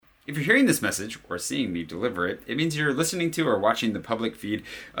If you're hearing this message or seeing me deliver it, it means you're listening to or watching the public feed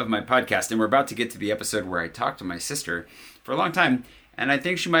of my podcast, and we're about to get to the episode where I talked to my sister for a long time, and I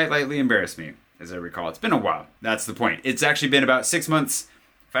think she might lightly embarrass me, as I recall. It's been a while. That's the point. It's actually been about 6 months,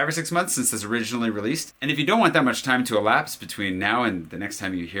 5 or 6 months since this originally released. And if you don't want that much time to elapse between now and the next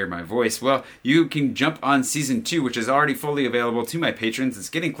time you hear my voice, well, you can jump on season 2, which is already fully available to my patrons. It's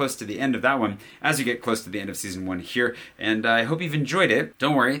getting close to the end of that one as you get close to the end of season 1 here. And I hope you've enjoyed it.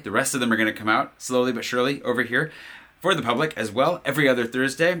 Don't worry, the rest of them are going to come out slowly but surely over here for the public as well, every other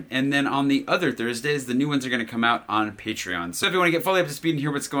Thursday. And then on the other Thursdays, the new ones are going to come out on Patreon. So if you want to get fully up to speed and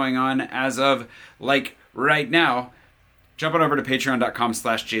hear what's going on as of, like, right now, jump on over to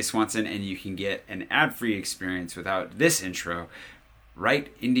patreon.com/JSwanson and you can get an ad-free experience without this intro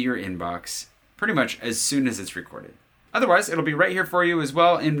right into your inbox pretty much as soon as it's recorded. Otherwise, it'll be right here for you as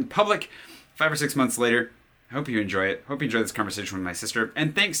well in public 5 or 6 months later. I hope you enjoy it. Hope you enjoy this conversation with my sister.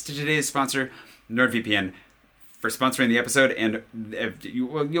 And thanks to today's sponsor, NordVPN, for sponsoring the episode. And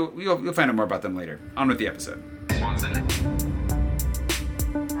you'll find out more about them later. On with the episode. Swanson.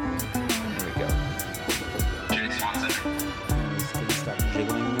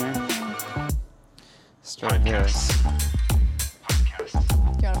 Start this. Do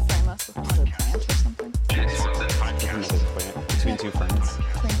you want to frame us with another plant or something? Another plant between two friends.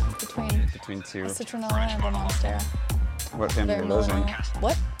 Between two. A citronella and a monstera. What family They're are those in?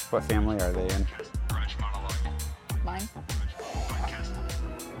 What? What family are they in? Mine.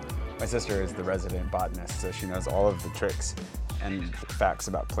 My sister is the resident botanist, so she knows all of the tricks and facts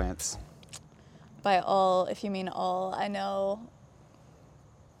about plants. By all, if you mean all, I know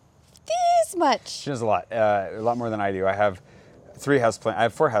this much. She knows a lot more than I do. I have 4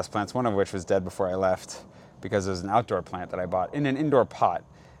 houseplants, one of which was dead before I left because it was an outdoor plant that I bought in an indoor pot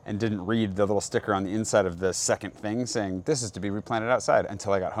and didn't read the little sticker on the inside of the second thing saying this is to be replanted outside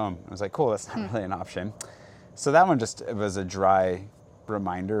until I got home. I was like, cool, that's not really an option. So that one just was a dry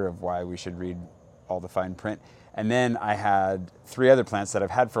reminder of why we should read all the fine print. And then I had 3 other plants that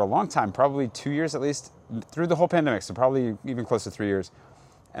I've had for a long time, probably 2 years at least, through the whole pandemic, so probably even close to 3 years.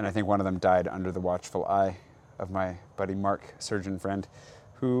 And I think one of them died under the watchful eye of my buddy Mark, surgeon friend,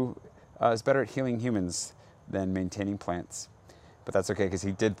 who is better at healing humans than maintaining plants. But that's okay, because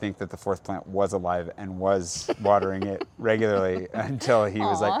he did think that the 4th plant was alive and was watering it regularly until he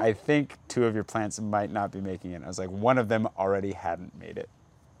was like, I think 2 of your plants might not be making it. And I was like, one of them already hadn't made it.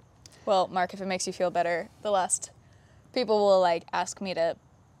 Well, Mark, if it makes you feel better, the last people will ask me to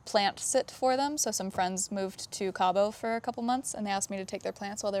plant sit for them. So some friends moved to Cabo for a couple months and they asked me to take their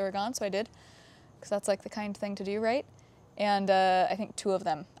plants while they were gone. So I did, because that's the kind thing to do, right? And I think 2 of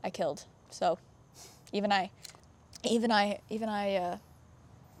them I killed. So even I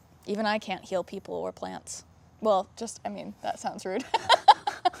can't heal people or plants. Well, that sounds rude.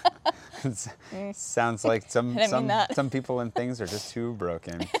 Sounds like some people and things are just too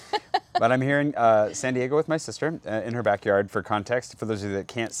broken. But I'm here in San Diego with my sister in her backyard. For context, for those of you that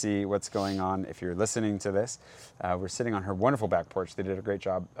can't see what's going on, if you're listening to this, we're sitting on her wonderful back porch. They did a great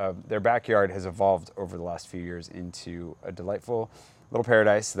job. Their backyard has evolved over the last few years into a delightful little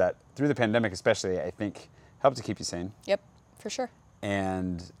paradise that, through the pandemic especially, I think helped to keep you sane. Yep, for sure.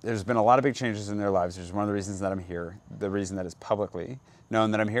 And there's been a lot of big changes in their lives. There's one of the reasons that I'm here. The reason that is publicly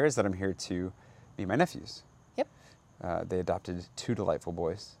known that I'm here is that I'm here to meet my nephews. Yep. They adopted 2 delightful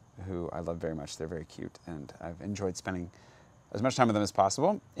boys who I love very much. They're very cute, and I've enjoyed spending as much time with them as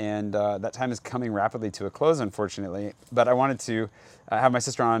possible. And that time is coming rapidly to a close, unfortunately. But I wanted to have my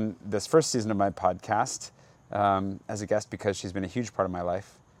sister on this first season of my podcast as a guest because she's been a huge part of my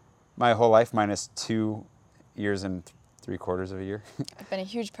life. My whole life, minus 2 years and 3/4 of a year. I've been a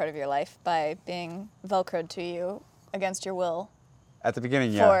huge part of your life by being Velcroed to you against your will. At the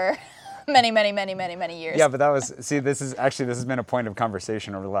beginning, yeah. For many, many, many, many, many years. Yeah, but this has been a point of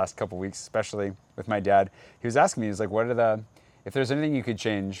conversation over the last couple of weeks, especially with my dad. He was asking me, he was like, if there's anything you could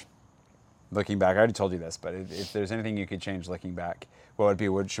change looking back, I already told you this, but if there's anything you could change looking back, what would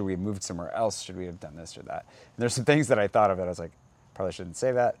it be? Should we have moved somewhere else? Should we have done this or that? And there's some things that I thought of that I was like, probably shouldn't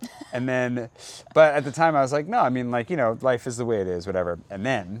say that. And then, but at the time I was like, no, life is the way it is, whatever. And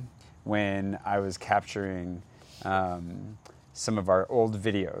then when I was capturing some of our old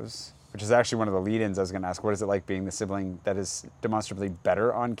videos, which is actually one of the lead-ins I was going to ask, what is it like being the sibling that is demonstrably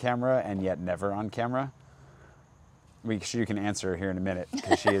better on camera and yet never on camera? You can answer here in a minute,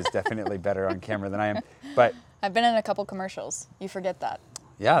 because she is definitely better on camera than I am. But I've been in a couple commercials. You forget that.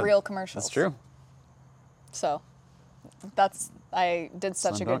 Yeah. Real commercials. That's true. So I did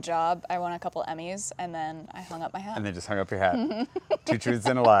such a good job. I won a couple Emmys, and then I hung up my hat. And then just hung up your hat. 2 truths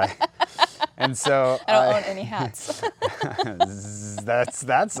and a lie. And so I don't own any hats.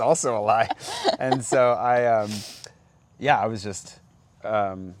 that's also a lie. And so I was just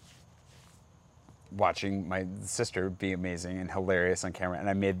watching my sister be amazing and hilarious on camera, and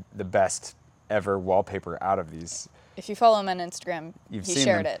I made the best ever wallpaper out of these. If you follow him on Instagram, You've he seen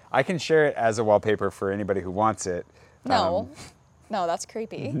shared them. it. I can share it as a wallpaper for anybody who wants it. No. No, that's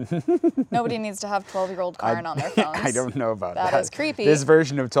creepy. Nobody needs to have 12-year-old Karin on their phones. I don't know about that. That is creepy. This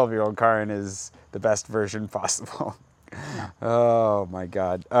version of 12-year-old Karin is the best version possible. No. Oh my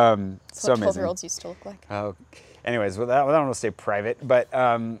God. That's So what amazing. 12-year-olds used to look like. Oh, anyways, that one will stay private. But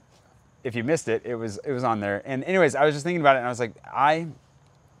if you missed it, it was on there. And anyways, I was just thinking about it, and I was like, I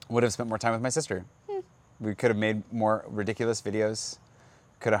would have spent more time with my sister. We could have made more ridiculous videos.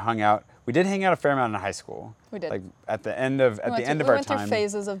 Could have hung out. We did hang out a fair amount in high school. We did. Like at the end of We our time. went through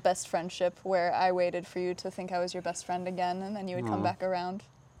phases of best friendship where I waited for you to think I was your best friend again, and then you would come back around.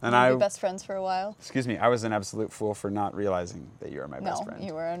 And we'd I- be best friends for a while. Excuse me, I was an absolute fool for not realizing that you were my best No, friend.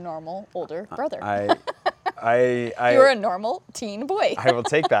 you were a normal older brother. I You were a normal teen boy. I will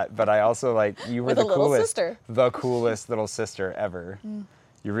take that, but I also you were With the a little coolest, sister. the coolest little sister ever.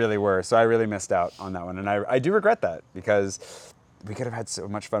 You really were. So I really missed out on that one, and I do regret that because we could have had so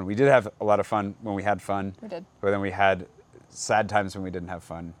much fun. We did have a lot of fun when we had fun. We did. But then we had sad times when we didn't have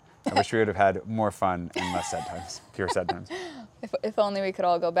fun. I wish we would have had more fun and less sad times, pure sad times. If only we could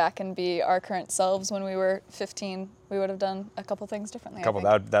all go back and be our current selves when we were 15, we would have done a couple things differently. I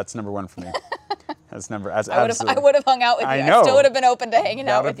think. That's number one for me. That's I would have hung out with you. I know. I still would have been open to hanging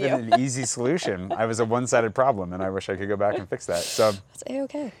That out would with have you. been an easy solution. I was a one-sided problem, and I wish I could go back and fix that. So It's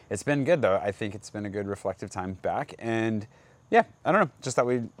A-okay. it's been good, though. I think it's been a good reflective time back. And yeah, I don't know. Just thought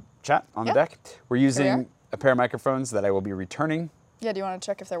we'd chat on the Yeah. deck. We're using are. a pair of microphones that I will be returning. Yeah, do you want to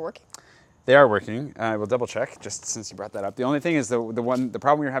check if they're working? They are working. I will double check just since you brought that up. The only thing is the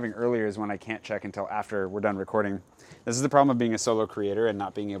problem we were having earlier is when I can't check until after we're done recording. This is the problem of being a solo creator and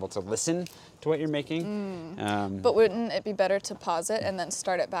not being able to listen to what you're making. But wouldn't it be better to pause it and then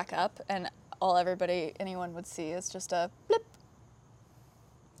start it back up, and all anyone would see is just a blip,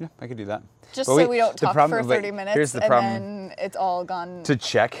 Yeah, I could do that. just But so we don't the talk problem- for like, 30 minutes Here's the and problem. then it's all gone. To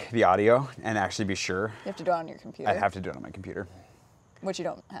check the audio and actually be sure, You have to do it on your computer, I'd have to do it on my computer, which you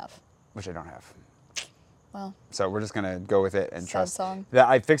don't have. which I don't have. Well, So we're just gonna go with it and Sad trust. song. That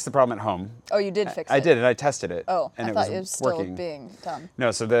I fixed the problem at home. oh, you did fix it. I did, and I tested it. Oh, and I it thought was it was still working. being done.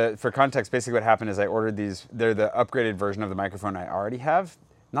 No, so for context, basically what happened is I ordered these. They're the upgraded version of the microphone I already have.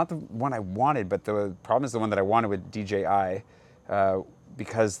 Not the one I wanted, but the problem is the one that I wanted with DJI,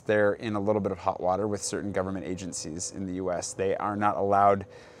 because they're in a little bit of hot water with certain government agencies in the U.S. They are not allowed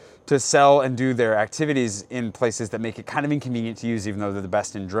to sell and do their activities in places that make it kind of inconvenient to use, even though they're the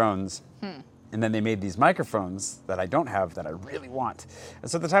best in drones. And then they made these microphones that I don't have that I really want.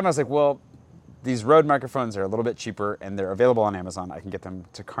 And so at the time I was like, well, these Rode microphones are a little bit cheaper and they're available on Amazon. I can get them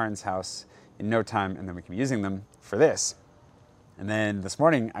to Karin's house in no time, and then we can be using them for this. And then this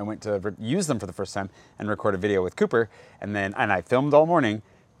morning I went to use them for the first time and record a video with Cooper, and I filmed all morning.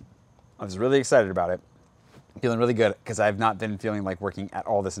 I was really excited about it. Feeling really good because I've not been feeling like working at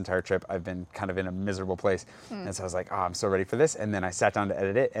all this entire trip. I've been kind of in a miserable place. And so I was like, oh, I'm so ready for this. And then I sat down to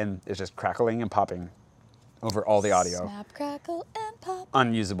edit it, and it's just crackling and popping over all the audio. Snap, crackle, and pop.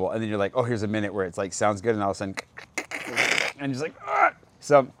 Unusable. And then you're like, oh, here's a minute where it's like sounds good, and all of a sudden, and you're just like, ah!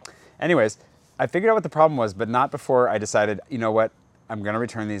 So anyways, I figured out what the problem was, but not before I decided, you know what, I'm gonna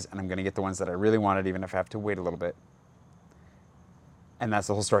return these and I'm gonna get the ones that I really wanted, even if I have to wait a little bit. And that's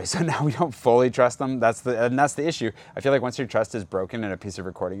the whole story. So now we don't fully trust them. That's the issue. I feel like once your trust is broken in a piece of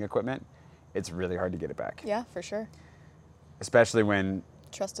recording equipment, it's really hard to get it back. Yeah, for sure. Especially when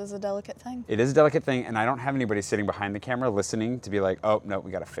Trust is a delicate thing. it is a delicate thing, and I don't have anybody sitting behind the camera listening to be like, oh, no, we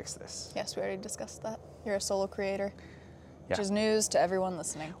gotta fix this. Yes, we already discussed that. You're a solo creator, which Yeah. is news to everyone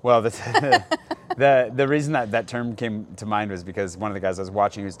listening. Well, the reason that term came to mind was because one of the guys I was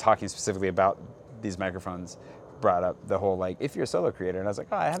watching who was talking specifically about these microphones brought up the whole, like, if you're a solo creator. And I was like,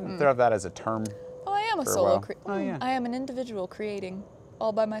 oh, I hadn't thought of that as a term. Oh, I am a For a solo while. creator. Oh, yeah. I am an individual creating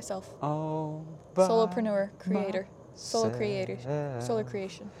all by myself. Oh, Solopreneur, creator. Solo creator. Solo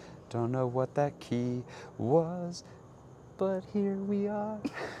creation. Don't know what that key was, but here we are.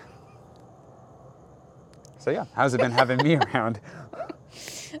 So yeah, how's it been having me around?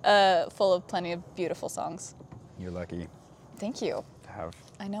 Full of plenty of beautiful songs. You're lucky Thank you. to have.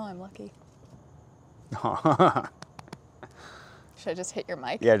 I know I'm lucky. Should I just hit your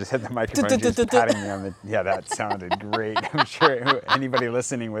mic? Yeah, just hit the microphone, just patting me on the. Yeah, that sounded great. I'm sure anybody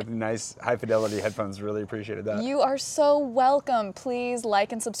listening with nice high fidelity headphones really appreciated that. You are so welcome. Please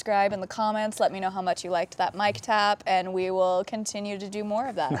like and subscribe in the comments. Let me know how much you liked that mic tap, and we will continue to do more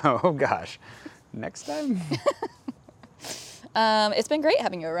of that. Oh gosh, next time. It's been great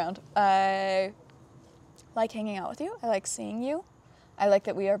having you around. I like hanging out with you. I like seeing you. I like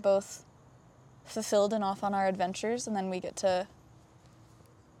that we are both fulfilled and off on our adventures, and then we get to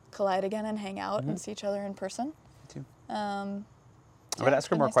collide again and hang out and see each other in person. Me too. Yeah, I would ask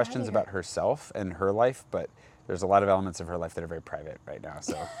her it's more nice to have questions you about here. herself and her life, but there's a lot of elements of her life that are very private right now,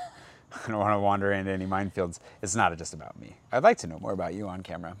 so I don't want to wander into any minefields. It's not just about me. I'd like to know more about you on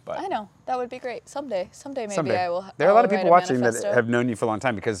camera, but I know. That would be great. Someday maybe someday. I will. There are a lot I'll of people write watching that manifesto. have known you for a long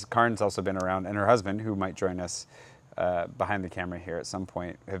time because Karen's also been around, and her husband, who might join us behind the camera here at some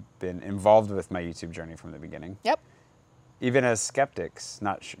point, have been involved with my YouTube journey from the beginning. Yep. Even as skeptics,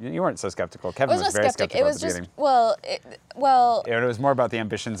 you weren't so skeptical. I Kevin wasn't was a very skeptic. skeptical It was at the just beginning. well, It was more about the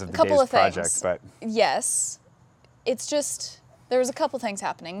ambitions of a the couple Gaze of things. project, but Yes, it's just there was a couple things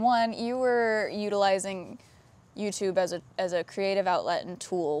happening. One, you were utilizing YouTube as a creative outlet and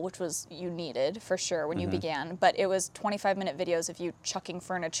tool, which was you needed for sure when you began. But it was 25-minute videos of you chucking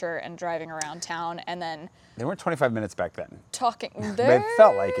furniture and driving around town, and then they weren't 25 minutes back then. talking. They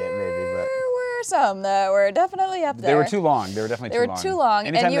felt like it, maybe, but There were some that were definitely up there. they were too long. They were definitely They too long. were too long,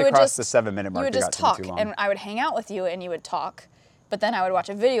 Anytime and you they would crossed just the 7-minute mark, you would they just got talk, to be too long. and I would hang out with you, and you would talk, but then I would watch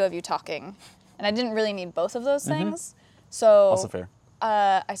a video of you talking, and I didn't really need both of those things. So Also fair.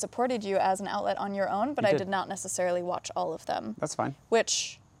 I supported you as an outlet on your own, but You I did. did not necessarily watch all of them. That's fine.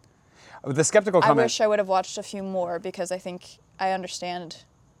 Which The skeptical I comment. wish I would have watched a few more because I think I understand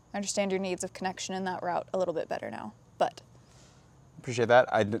your needs of connection in that route a little bit better now. But Appreciate that.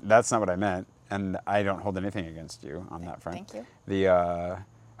 That's not what I meant, and I don't hold anything against you on that front. Thank you.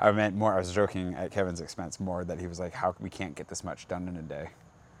 I meant more. I was joking at Kevin's expense more that he was like, "How we can't get this much done in a day."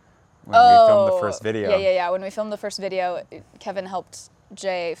 When we filmed the first video. Yeah. When we filmed the first video, Kevin helped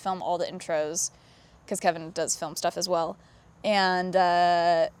Jay film all the intros because Kevin does film stuff as well, and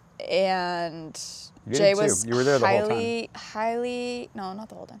You did Jay too. was You were there the whole time. highly no, not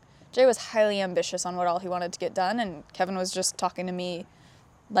the whole time. Jay was highly ambitious on what all he wanted to get done, and Kevin was just talking to me,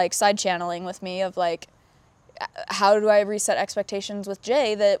 like side channeling with me of like, how do I reset expectations with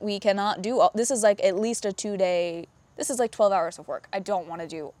Jay that we cannot do all, this is like at least a 2-day, this is like 12 hours of work. I don't want to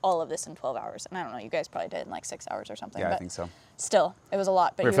do all of this in 12 hours. And I don't know, you guys probably did in like 6 hours or something. Yeah, I but think so. Still, it was a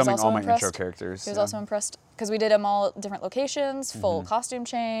lot. But We were he was filming also all my impressed. intro characters. He was yeah. also impressed because we did them all at different locations, full costume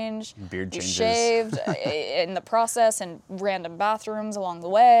change. Beard we changes. shaved in the process and random bathrooms along the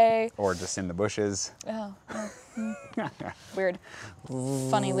way. Or just in the bushes. Oh, weird.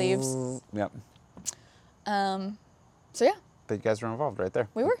 Funny leaves. Yep. So yeah, But you guys were involved right there.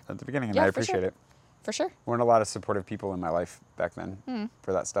 We were. At the beginning, and Yeah, I for appreciate sure. it. for sure. Weren't a lot of supportive people in my life back then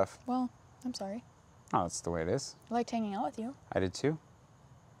for that stuff. Well, I'm sorry. Oh, that's the way it is. I liked hanging out with you. I did too.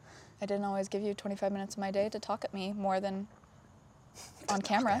 I didn't always give you 25 minutes of my day to talk at me more than on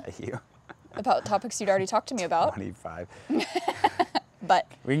camera You. about topics you'd already talked to me about. 25. But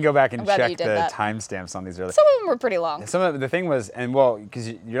We can go back and I'm glad that check you the did that. timestamps on these early. some of them were pretty long. Some of the thing was, and well, because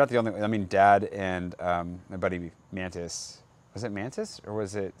you're not the only. I mean, Dad and my buddy Mantis. Was it Mantis or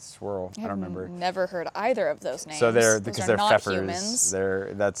was it Swirl? I don't remember. Never heard either of those names. So they're Those because are they're not pfeffers. humans.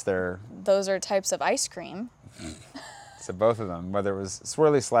 That's their. Those are types of ice cream. So both of them, whether it was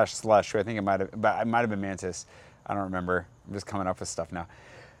Swirly / Slush, who I think it might have been Mantis. I don't remember. I'm just coming up with stuff now.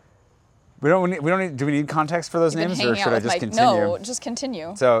 We don't need, do we need context for those You've been names, or hanging should out I with just my continue? no, just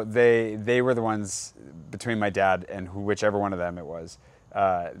continue. So they were the ones between my dad and whichever one of them it was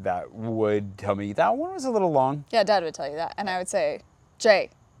that would tell me that one was a little long. Yeah, Dad would tell you that, and I would say,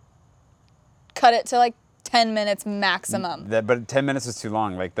 Jay, cut it to like 10 minutes maximum. But 10 minutes was too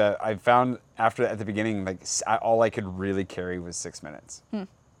long. Like I found at the beginning, like all I could really carry was 6 minutes, and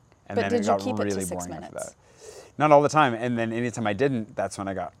But then did it you got keep it to really 6 boring after minutes? that. Not all the time, and then anytime I didn't, that's when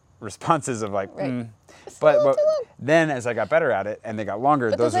I got responses of like, Right. It's a But little too long. then as I got better at it and they got longer,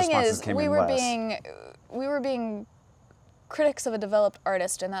 But those the thing responses is, came we in were less. being critics of a developed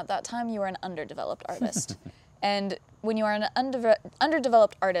artist, and at that time you were an underdeveloped artist. And when you are an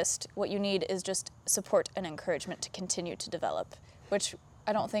underdeveloped artist, what you need is just support and encouragement to continue to develop, which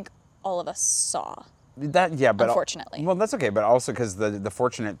I don't think all of us saw. But Unfortunately. well, that's okay. But also because the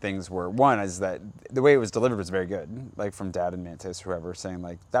fortunate things were one is that the way it was delivered was very good, like from Dad and Mantis, whoever, saying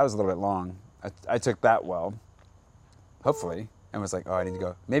like that was a little bit long. I took that well, hopefully, and was like, oh, I need to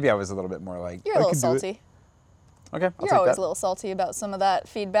go. Maybe I was a little bit more like You're a I little can do it. salty. Okay, I'll You're take always that. a little salty about some of that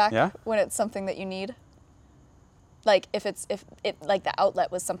feedback Yeah? when it's something that you need. Like if it like the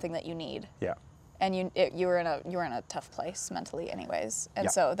outlet was something that you need, Yeah. and you were in a tough place mentally anyways, and Yeah.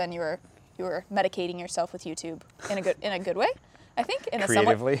 so then you were medicating yourself with YouTube in a good way, I think, in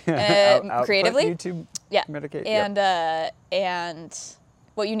Creatively. a somewhat Output creatively. YouTube. Yeah. Medicate. And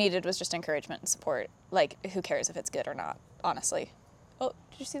what you needed was just encouragement and support. Like, who cares if it's good or not, honestly. Oh,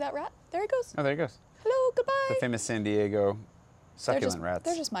 did you see that rat? There he goes. Oh, there he goes. Hello, goodbye. The famous San Diego succulent rats.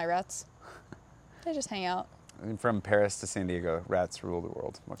 They're just my rats. They just hang out. And from Paris to San Diego, rats rule the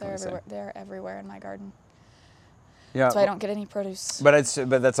world. What can They're we say? everywhere. They're everywhere in my garden. Yeah. That's why I don't get any produce. But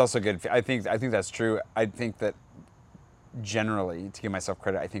that's also good. I think that's true. I think that generally, to give myself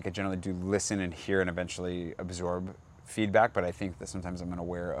credit, I think I generally do listen and hear and eventually absorb feedback. But I think that sometimes I'm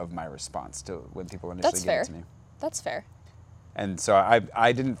unaware of my response to when people initially That's give fair. it to me. That's fair. And so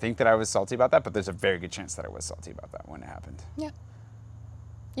I didn't think that I was salty about that, but there's a very good chance that I was salty about that when it happened. Yeah.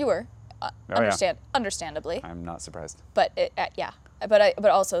 You were. yeah. Understandably. I'm not surprised. But yeah. But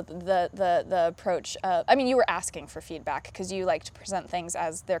also the approach. I mean, you were asking for feedback because you like to present things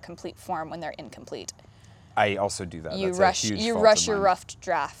as their complete form when they're incomplete. I also do that. You That's rush. a huge You fault rush of your mine. rough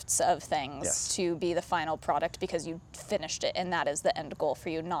drafts of things Yes. to be the final product because you finished it, and that is the end goal for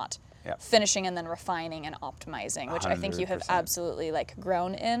you, not Yep. finishing and then refining and optimizing, which I think you have 100%. absolutely like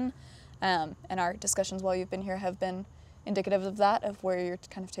grown in. And our discussions while you've been here have been indicative of that, of where you're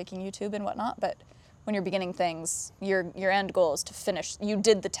kind of taking YouTube and whatnot. But when you're beginning things, your end goal is to finish. You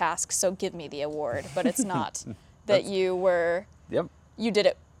did the task, so give me the award. But it's not that you were. Yep. You did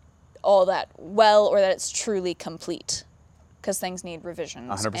it all that well, or that it's truly complete, because things need revisions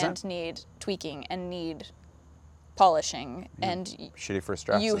 100%. and need tweaking and need polishing, and Shitty first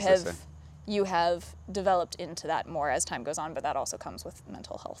drafts. you as they say. have you have developed into that more as time goes on, but that also comes with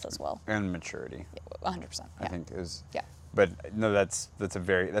mental health as well. And maturity. 100%. I think is. Yeah. But no, that's a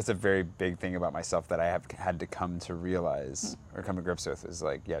very big thing about myself that I have had to come to realize or come to grips with is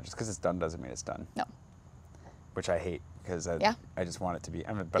like, yeah, just because it's done doesn't mean it's done. No. Which I hate because Yeah. I just want it to be.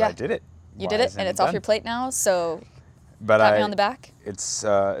 But Yeah. I did it. You Why did it, isn't and it it's off done? your plate now. So But pat me on the back. It's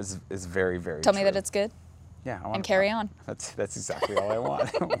very very. Tell me that true. it's good. Yeah, I want and carry on. That's exactly all I want.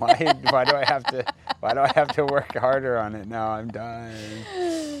 why do I have to work harder on it now? I'm done.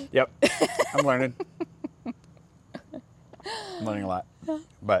 Yep, I'm learning. I'm learning a lot.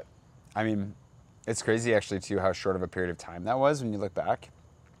 But I mean, it's crazy actually too how short of a period of time that was when you look back.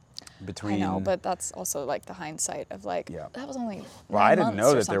 Between I know, but that's also like the hindsight of like, Yeah. that was only Well, I 9 didn't months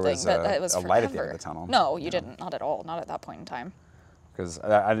know or that there was something, but it was a light at the end of forever. the tunnel, No, you you know? didn't. Not at all. Not at that point in time. because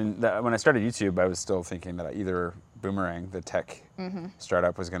I didn't. When I started YouTube, I was still thinking that either Boomerang, the tech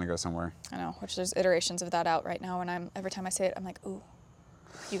startup, was going to go somewhere. I know, which there's iterations of that out right now, and every time I say it, I'm like, ooh,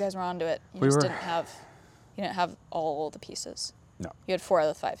 you guys were onto it. You just didn't have all the pieces. No. You had 4 out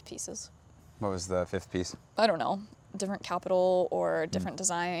of the 5 pieces. What was the 5th piece? I don't know, different capital or different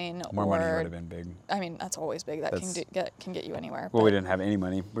design. More or, money would have been big. I mean, that's always big. That can get you anywhere. Well, but we didn't have any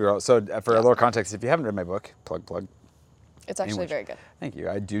money. We were all, so for a little context, if you haven't read my book, plug. It's actually Anyways, very good. Thank you.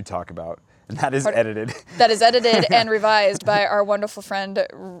 I do talk about, and that is Pardon? edited. That is edited and revised by our wonderful friend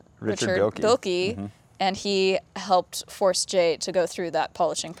Richard Richard Bilkey. Bilkey, and he helped force Jay to go through that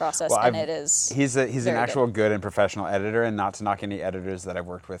polishing process, and it is. He's an very actual good and professional editor, and not to knock any editors that I've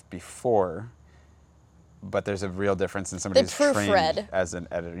worked with before. But there's a real difference in somebody who's trained proofread. as an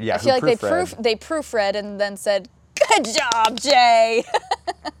editor. Yeah, I feel like they proofread and then said, "Good job, Jay,"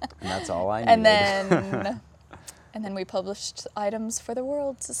 And that's all I needed. and then we published items for the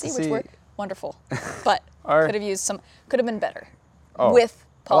world to see, which see. were wonderful, but Our- could have been better Oh, with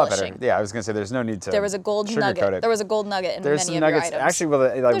a lot better. polishing. Yeah, I was gonna say there's no need to. There was a gold sugarcoat nugget. it. There was a gold nugget in There's many some of nuggets. your items. Actually, well,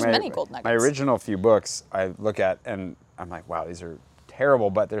 like There's my, many gold nuggets. my original few books, I look at and I'm like, wow, these are terrible,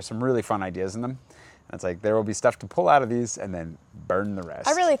 but there's some really fun ideas in them. And it's like there will be stuff to pull out of these and then burn the rest.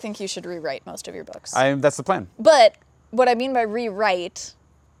 I really think you should rewrite most of your books. That's the plan. But what I mean by rewrite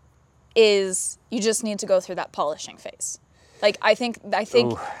is you just need to go through that polishing phase. Like I think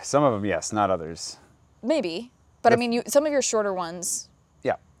Ooh, some of them, yes, not others. maybe, but I mean some of your shorter ones,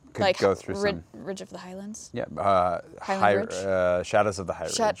 Yeah, could like go through some. Ridge of the Highlands. Yeah, Highland Ridge? Shadows of the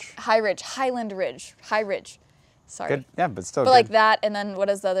High Ridge. Highland Ridge, High Ridge. Sorry. Good, yeah, but still But good. like that, and then what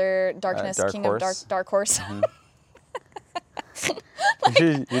is the other Darkness, Dark King Horse. of Dark Horse.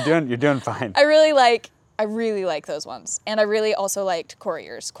 You're doing fine. I really like those ones, and I really also liked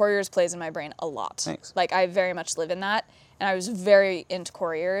Couriers. Couriers plays in my brain a lot. Thanks. Like I very much live in that, and I was very into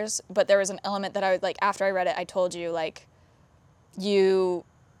Couriers. But there was an element that I would like after I read it. I told you like, you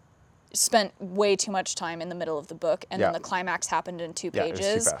spent way too much time in the middle of the book, and then Yeah. the climax happened in 2 Yeah, it was too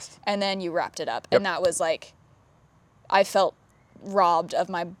pages, fast. and then you wrapped it up, Yep. and that was like, I felt robbed of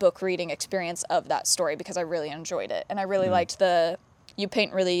my book reading experience of that story because I really enjoyed it. And I really liked you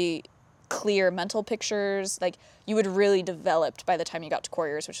paint really clear mental pictures. Like, you would really developed by the time you got to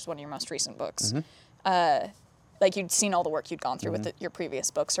Couriers, which is one of your most recent books. Like, you'd seen all the work you'd gone through with your previous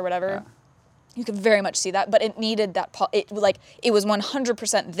books or whatever. Yeah. You could very much see that, but it needed that, it was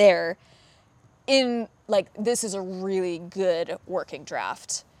 100% there in, like, this is a really good working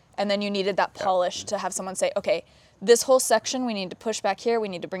draft. And then you needed that polish to have someone say, okay, this whole section we need to push back here, we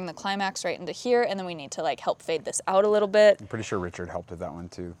need to bring the climax right into here, and then we need to, like, help fade this out a little bit. I'm pretty sure Richard helped with that one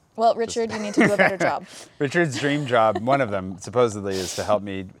too. Well, Richard, you need to do a better job. Richard's dream job, one of them supposedly, is to help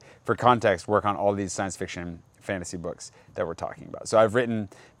me, for context, work on all these science fiction fantasy books that we're talking about. So I've written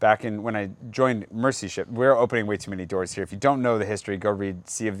back when I joined Mercy Ship. We're opening way too many doors here. If you don't know the history, go read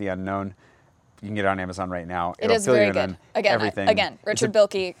Sea of the Unknown. You can get it on Amazon right now. It is very good. Again, Richard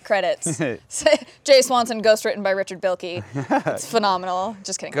Bilke credits. Jay Swanson, ghost written by Richard Bilke. It's phenomenal.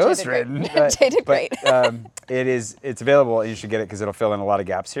 Just kidding. Ghost written. Jay did great. It's available. You should get it because it'll fill in a lot of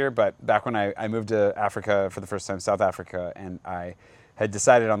gaps here. But back when I moved to Africa for the first time, South Africa, and I had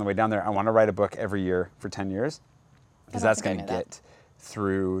decided on the way down there, I want to write a book every year for 10 years because that's going to get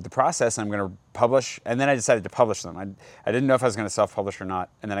through the process. I'm going to publish, and then I decided to publish them. I didn't know if I was going to self-publish or not,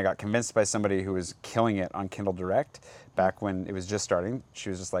 and then I got convinced by somebody who was killing it on Kindle Direct back when it was just starting. She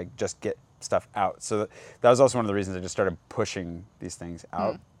was just like, just get stuff out. So that was also one of the reasons I just started pushing these things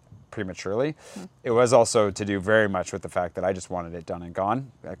out prematurely. It was also to do very much with the fact that I just wanted it done and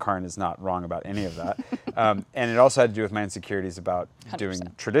gone. Karin is not wrong about any of that. And it also had to do with my insecurities about 100%. doing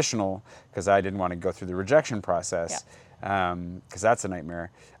traditional, because I didn't want to go through the rejection process. Because that's a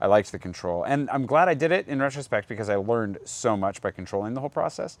nightmare. I liked the control. And I'm glad I did it in retrospect because I learned so much by controlling the whole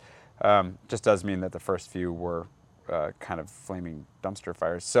process. Just does mean that the first few were kind of flaming dumpster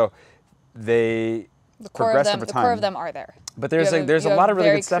fires. So they progressed over time. The core of them are there. But there's a lot of really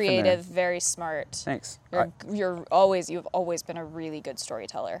good stuff in there. Very creative, very smart. Thanks. You've always been a really good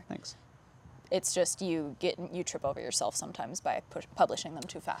storyteller. Thanks. It's just you trip over yourself sometimes by publishing them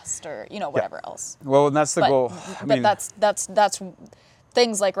too fast, or whatever else. Well, and that's the goal. But that's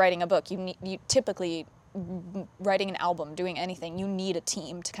things like writing a book. You typically, writing an album, doing anything, you need a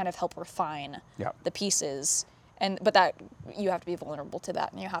team to kind of help refine the pieces. But that you have to be vulnerable to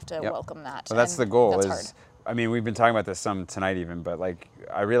that, and you have to welcome that. Well, that's the goal. That's hard. I mean, we've been talking about this some tonight even, but like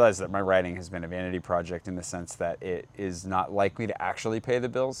I realize that my writing has been a vanity project in the sense that it is not likely to actually pay the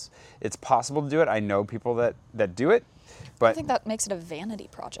bills. It's possible to do it. I know people that do it, but I think that makes it a vanity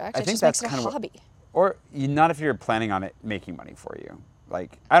project. I it think just that's makes it a kind hobby. Or not if you're planning on it making money for you.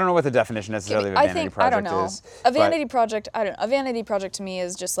 Like, I don't know what the definition necessarily of a vanity project is. A vanity project, I don't know. A vanity project to me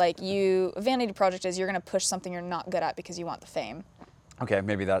is just like a vanity project is you're going to push something you're not good at because you want the fame. Okay,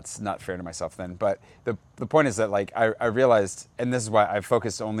 maybe that's not fair to myself then. But the point is that like I realized, and this is why I've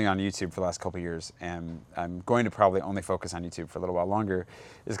focused only on YouTube for the last couple of years, and I'm going to probably only focus on YouTube for a little while longer,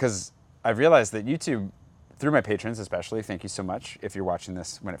 is because I've realized that YouTube, through my patrons especially, thank you so much. If you're watching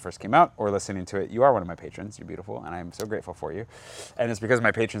this when it first came out or listening to it, you are one of my patrons. You're beautiful, and I'm so grateful for you. And it's because of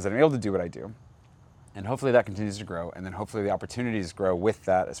my patrons that I'm able to do what I do. And hopefully that continues to grow, and then hopefully the opportunities grow with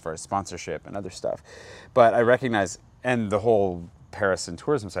that as far as sponsorship and other stuff. But I recognize, and the whole Paris and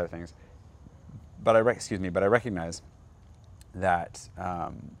tourism side of things, but I recognize that,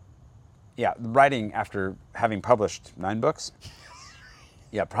 writing after having published 9 books,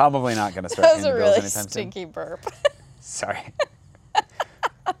 probably not going to start paying the bills anytime soon. That was a really stinky burp. Sorry.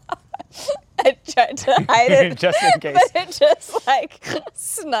 I tried to hide it, just in case. but it just like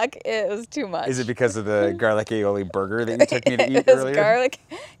snuck. It was too much. Is it because of the garlic aioli burger that you took me to eat earlier?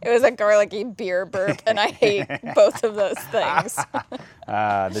 It was a garlicky beer burp, and I hate both of those things.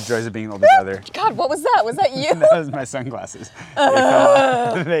 The joys of being older brother. God, what was that? Was that you? That was my sunglasses.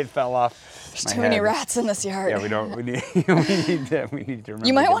 They fell off. There's too many rats in this yard. Yeah, we don't. We need to remember.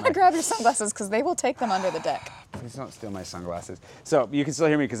 You might want to grab your sunglasses because they will take them under the deck. Please don't steal my sunglasses. So you can still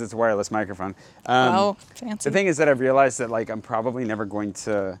hear me because it's a wireless microphone. Fancy. The thing is that I've realized that like I'm probably never going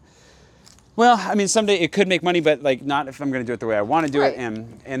to. Well, I mean, someday it could make money, but like not if I'm going to do it the way I want to do it,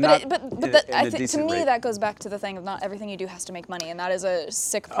 and not. I think to me that goes back to the thing of not everything you do has to make money, and that is a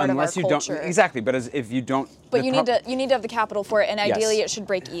sick part of our culture. Unless you don't exactly, but if you don't. But you need to have the capital for it, and ideally it should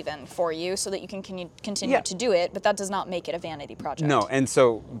break even for you so that you can continue to do it. But that does not make it a vanity project. No, and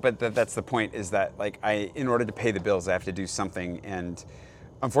so, but that's the point is that like in order to pay the bills, I have to do something, and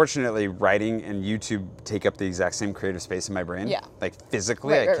unfortunately, writing and YouTube take up the exact same creative space in my brain. Yeah. Like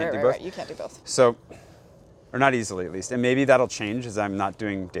physically, I can't do both. Right. You can't do both. So, or not easily at least. And maybe that'll change as I'm not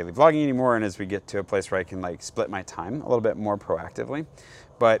doing daily vlogging anymore, and as we get to a place where I can like split my time a little bit more proactively.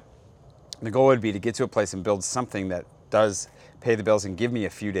 But the goal would be to get to a place and build something that does pay the bills and give me a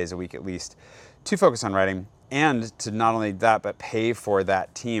few days a week at least to focus on writing, and to not only that, but pay for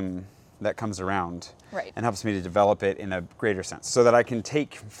that team that comes around Right. and helps me to develop it in a greater sense, so that I can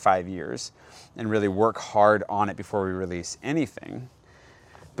take 5 years and really work hard on it before we release anything.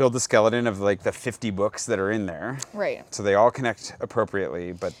 Build the skeleton of like the 50 books that are in there. Right. So they all connect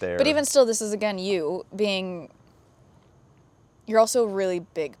appropriately, but they're... But even still, this is again you being. You're also really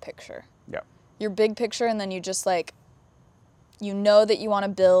big picture. Yeah. You're big picture, and then you just like. You know that you want to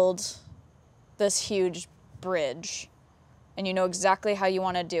build this huge bridge, and you know exactly how you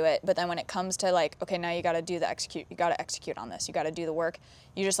want to do it. But then when it comes to like, okay, now you got to do the execute. You got to execute on this. You got to do the work.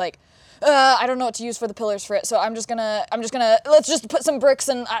 You just like. I don't know what to use for the pillars for it, so I'm just gonna, let's just put some bricks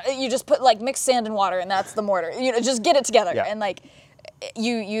and you just put like mixed sand and water and that's the mortar. You know, just get it together. Yeah. And like,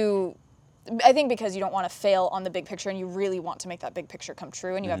 I think because you don't want to fail on the big picture and you really want to make that big picture come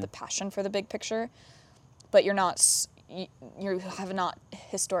true and you have the passion for the big picture, but you have not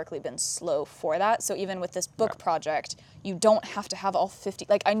historically been slow for that. So even with this book project, you don't have to have all 50,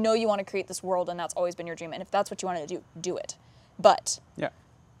 like I know you want to create this world and that's always been your dream. And if that's what you want to do, do it. But Yeah.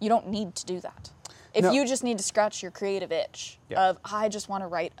 you don't need to do that. If No. you just need to scratch your creative itch Yeah. of, I just want to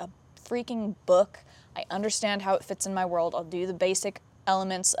write a freaking book, I understand how it fits in my world, I'll do the basic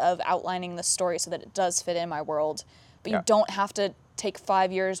elements of outlining the story so that it does fit in my world, but Yeah. you don't have to take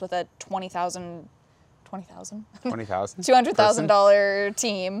 5 years with a $20,000 $20,000? $200,000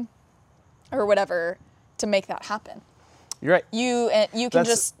 team or whatever to make that happen. You're right. You can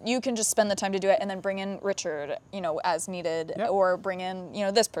That's- just spend the time to do it and then bring in Richard, as needed, Yep. or bring in,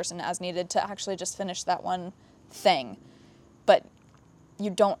 this person as needed to actually just finish that one thing. But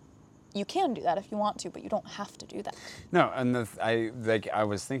you can do that if you want to, but you don't have to do that. No, and I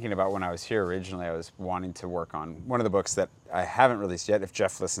was thinking about when I was here originally, I was wanting to work on one of the books that I haven't released yet. If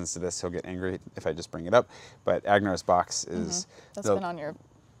Jeff listens to this, he'll get angry if I just bring it up. But Agnar's Box is...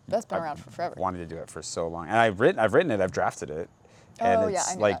 That's been around for forever. Wanted to do it for so long. And I've written it, I've drafted it. And Oh, yeah,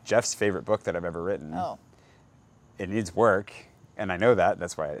 it's I knew like that. Jeff's favorite book that I've ever written. Oh. It needs work, and I know that.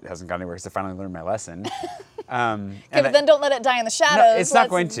 That's why it hasn't gone anywhere, because I finally learned my lesson. Okay, but then don't let it die in the shadows. No, it's not Let's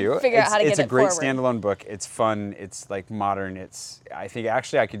going to. Figure out how to get it It's a great forward. standalone book. It's fun. It's like modern. I think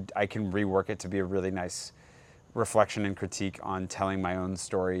actually I can rework it to be a really nice reflection and critique on telling my own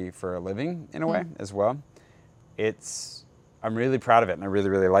story for a living in a way as well. I'm really proud of it, and I really,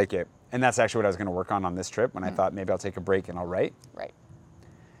 really like it. And that's actually what I was going to work on this trip when I thought maybe I'll take a break and I'll write. Right.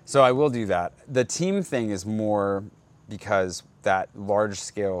 So I will do that. The team thing is more because that large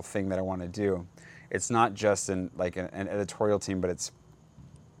scale thing that I want to do, it's not just an editorial team, but it's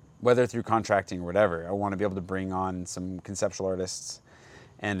whether through contracting or whatever. I want to be able to bring on some conceptual artists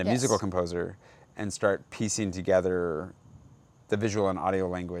and a musical composer and start piecing together the visual and audio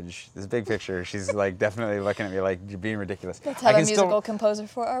language. This big picture, she's like definitely looking at me like you're being ridiculous. Let's have a musical composer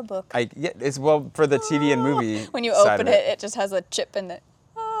for our book. It's for the TV and movie. When you side open of it, it just has a chip in it.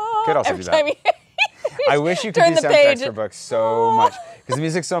 Could also Every do time that. you I wish you could turn do the soundtracks page. for books so much, because the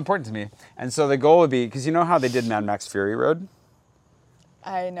music's so important to me. And so the goal would be, because you know how they did Mad Max Fury Road?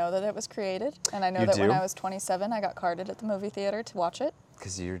 I know that it was created, and I know You that when do? I was 27, I got carded at the movie theater to watch it.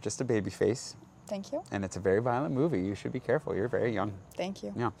 Because you're just a baby face, Thank you. and it's a very violent movie. You should be careful. You're very young. Thank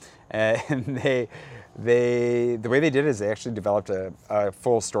you. Yeah. And the way they did it is they actually developed a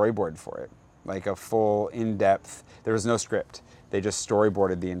full storyboard for it, like a full in-depth. There was no script. They just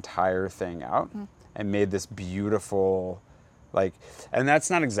storyboarded the entire thing out and made this beautiful, and that's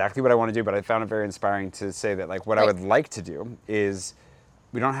not exactly what I want to do, but I found it very inspiring to say that what I Right. would like to do is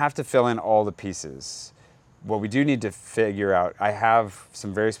we don't have to fill in all the pieces. What we do need to figure out, I have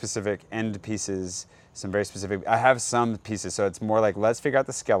some very specific end pieces, I have some pieces, so it's more like, let's figure out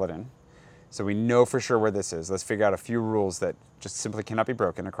the skeleton. So we know for sure where this is. Let's figure out a few rules that just simply cannot be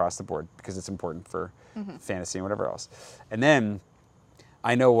broken across the board because it's important for fantasy and whatever else. And then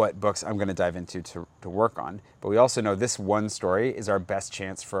I know what books I'm going to dive into to work on, but we also know this one story is our best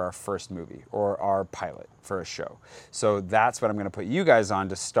chance for our first movie or our pilot for a show. So that's what I'm going to put you guys on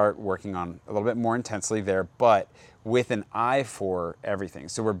to start working on a little bit more intensely there, but with an eye for everything.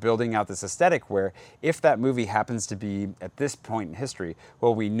 So we're building out this aesthetic where if that movie happens to be at this point in history,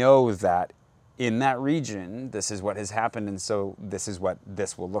 well, we know that in that region, this is what has happened, and so this is what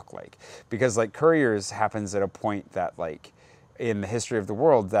this will look like. Because Couriers happens at a point that in the history of the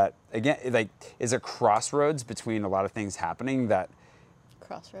world that, again, is a crossroads between a lot of things happening that...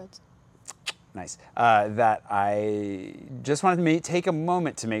 Crossroads. Nice. That I just wanted to take a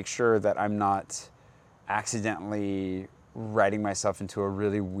moment to make sure that I'm not accidentally writing myself into a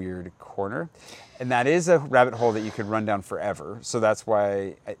really weird corner. And that is a rabbit hole that you could run down forever. So that's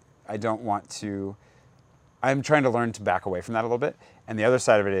why I don't want to I'm trying to learn to back away from that a little bit. And the other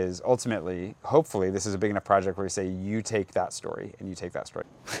side of it is ultimately, hopefully, this is a big enough project where you say, you take that story and you take that story.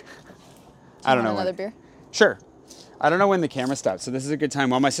 I don't know. Another beer? Sure. I don't know when the camera stops, so this is a good time.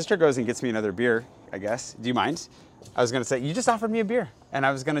 While my sister goes and gets me another beer, I guess. Do you mind? I was going to say, you just offered me a beer. And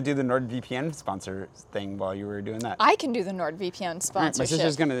I was going to do the NordVPN sponsor thing while you were doing that. I can do the NordVPN sponsorship. All right, my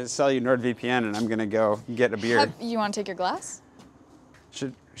sister's going to sell you NordVPN, and I'm going to go get a beer. You want to take your glass?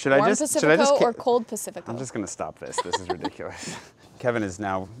 Should Warm I just Pacifico or cold Pacifico? I'm just going to stop this. This is ridiculous. Kevin is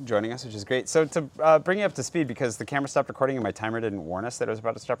now joining us, which is great. So to bring you up to speed, because the camera stopped recording and my timer didn't warn us that it was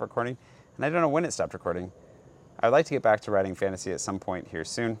about to stop recording, and I don't know when it stopped recording. I'd like to get back to writing fantasy at some point here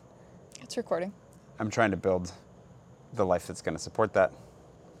soon. It's recording. I'm trying to build the life that's going to support that.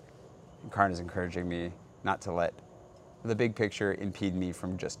 And Karin is encouraging me not to let the big picture impede me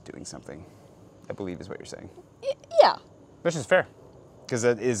from just doing something, I believe is what you're saying. Yeah. Which is fair, because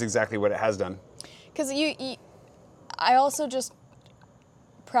that is exactly what it has done. Because I also just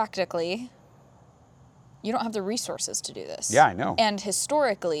practically, you don't have the resources to do this. Yeah, I know. And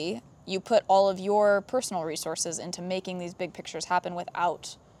historically, you put all of your personal resources into making these big pictures happen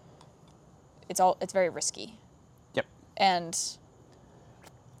without, it's very risky. Yep. And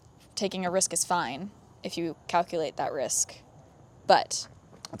taking a risk is fine if you calculate that risk. But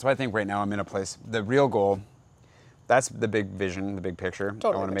that's why I think right now I'm in a place, the real goal, that's the big vision, the big picture.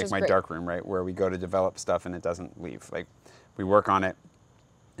 Totally, I want to make my great. dark room, right, where we go to develop stuff and it doesn't leave. Like, we work on it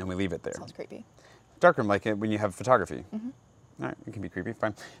and we leave it there. Sounds creepy. Dark room, like when you have photography. Mm-hmm. All right, it can be creepy,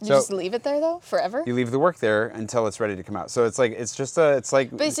 fine. You just leave it there though, forever? You leave the work there until it's ready to come out. So it's like,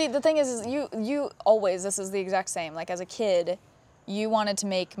 But you see, the thing is you always, this is the exact same. Like as a kid, you wanted to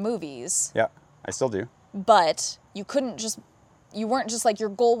make movies. Yeah, I still do. But you weren't just like, your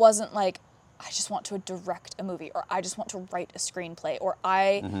goal wasn't like, I just want to direct a movie, or I just want to write a screenplay, or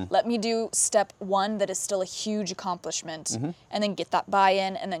let me do step one that is still a huge accomplishment, and then get that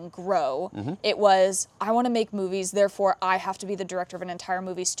buy-in and then grow. It was, I want to make movies, therefore I have to be the director of an entire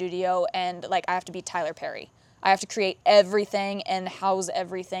movie studio, and like I have to be Tyler Perry. I have to create everything and house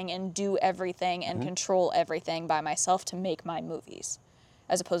everything and do everything and control everything by myself to make my movies,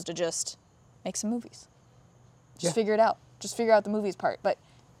 as opposed to just make some movies. Just figure it out. Just figure out the movies part. But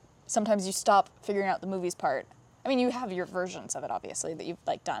sometimes you stop figuring out the movies part. I mean, you have your versions of it, obviously, that you've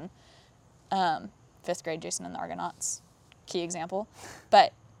like done. 5th grade Jason and the Argonauts, key example.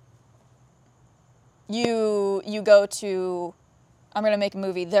 But you go to, I'm going to make a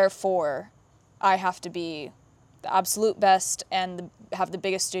movie, therefore I have to be the absolute best and have the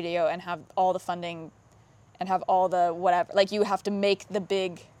biggest studio and have all the funding and have all the whatever. Like, you have to make the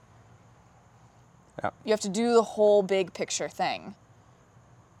big, you have to do the whole big picture thing,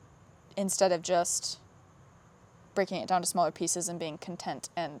 instead of just breaking it down to smaller pieces and being content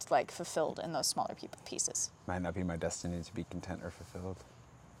and like fulfilled in those smaller pieces. Might not be my destiny to be content or fulfilled.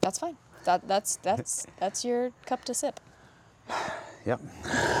 That's fine. That's your cup to sip. Yep.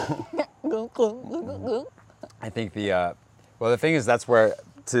 I think the thing is, that's where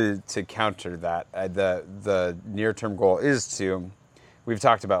to counter that, the near term goal is to, we've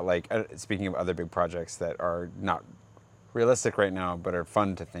talked about, like, speaking of other big projects that are not realistic right now, but are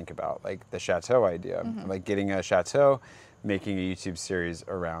fun to think about, like the chateau idea, like getting a chateau, making a YouTube series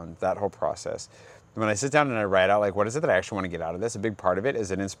around that whole process. When I sit down and I write out, like, what is it that I actually want to get out of this? A big part of it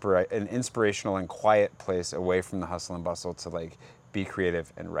is an inspirational and quiet place away from the hustle and bustle to, like, be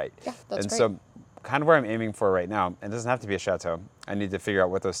creative and write. Yeah, that's great. So kind of where I'm aiming for right now, and it doesn't have to be a chateau, I need to figure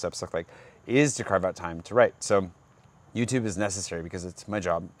out what those steps look like, is to carve out time to write. So YouTube is necessary because it's my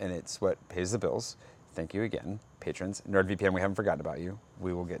job and it's what pays the bills. Thank you again, patrons. NordVPN, we haven't forgotten about you.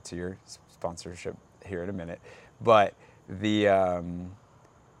 We will get to your sponsorship here in a minute. But the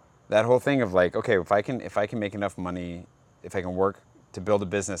that whole thing of, like, okay, if I can make enough money, if I can work to build a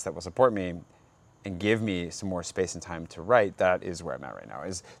business that will support me and give me some more space and time to write, that is where I'm at right now.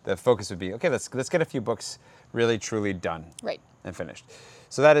 Is the focus would be, okay, let's get a few books really truly done, right, and finished.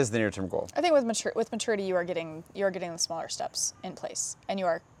 So that is the near-term goal. I think with maturity, you are getting the smaller steps in place, and you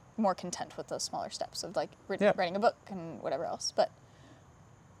are more content with those smaller steps of, like, writing a book and whatever else. But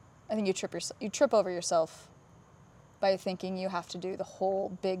I think you trip over yourself by thinking you have to do the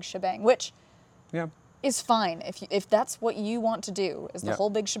whole big shebang, which is fine. If that's what you want to do, is the whole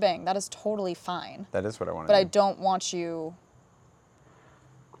big shebang, that is totally fine. That is what I want to do. But I don't want you,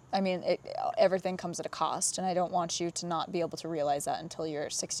 I mean, everything comes at a cost, and I don't want you to not be able to realize that until you're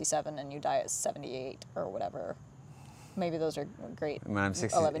 67 and you die at 78 or whatever. Maybe those are great. When I'm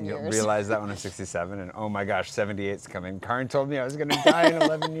 60, 11 you'll years. realize that when I'm 67, and oh my gosh, 78's coming. Karin told me I was going to die in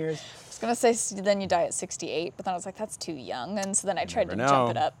 11 years. I was going to say then you die at 68, but then I was like, that's too young, and so then I tried to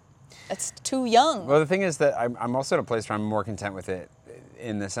jump it up. It's too young. Well, the thing is that I'm also at a place where I'm more content with it,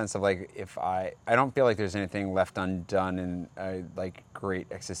 in the sense of like, if I don't feel like there's anything left undone in a like great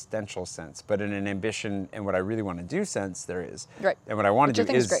existential sense, but in an ambition and what I really want to do sense, there is. Right. And what I want Which to I do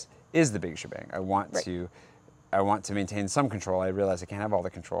think is great. is the big shebang. I want to maintain some control. I realize I can't have all the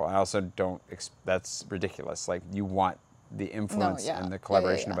control. I also don't. That's ridiculous. Like, you want the influence and the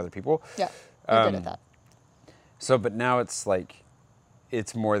collaboration of other people. Yeah, you're good at that. So, but now it's like,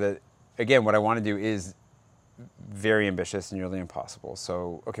 it's more that, again, what I want to do is very ambitious and nearly impossible.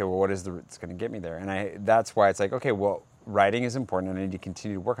 So, okay, well, what is the route that's going to get me there? And that's why it's like, okay, well, writing is important and I need to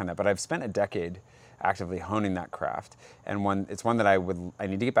continue to work on that. But I've spent a decade actively honing that craft, and it's one that I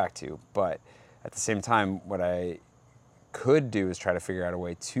need to get back to. But at the same time, what I could do is try to figure out a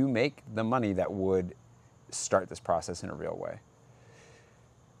way to make the money that would start this process in a real way.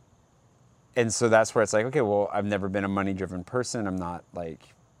 And so that's where it's like, okay, well, I've never been a money-driven person. I'm not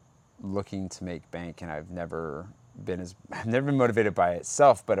like looking to make bank, and I've never been motivated by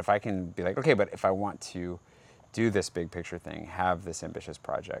itself. But if I can be like, okay, but if I want to do this big picture thing, have this ambitious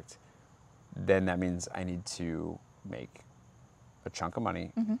project, then that means I need to make a chunk of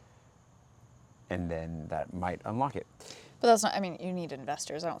money, and then that might unlock it. But that's not, I mean, you need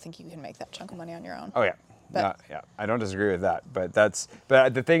investors. I don't think you can make that chunk of money on your own. Oh, yeah. Yeah, I don't disagree with that. But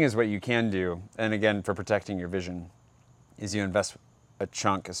the thing is, what you can do, and again, for protecting your vision, is you invest a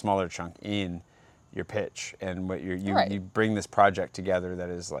smaller chunk in your pitch, and what you bring this project together that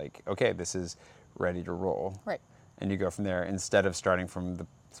is like, okay, this is ready to roll. Right. And you go from there, instead of starting from the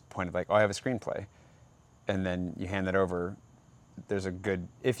point of like, oh, I have a screenplay, and then you hand that over.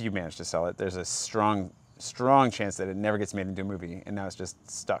 If you manage to sell it, there's a strong chance that it never gets made into a movie, and now it's just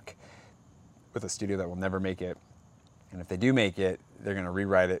stuck with a studio that will never make it. And if they do make it, they're going to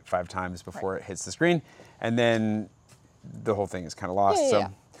rewrite it 5 times before it hits the screen, and then the whole thing is kind of lost.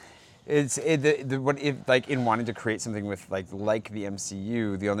 It's like in wanting to create something with like the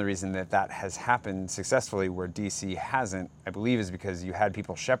MCU, the only reason that has happened successfully where DC hasn't, I believe, is because you had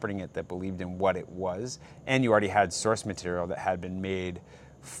people shepherding it that believed in what it was, and you already had source material that had been made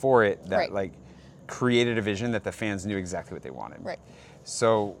for it that like created a vision that the fans knew exactly what they wanted. Right.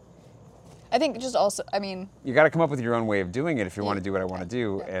 So I think just also, I mean, you got to come up with your own way of doing it if you want to do what I want to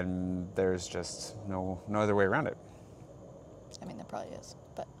do, and there's just no other way around it. I mean, there probably is,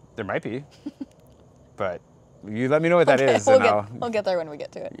 but there might be. But you let me know what that is, we'll get there when we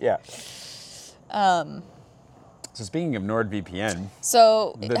get to it. Yeah. So speaking of NordVPN.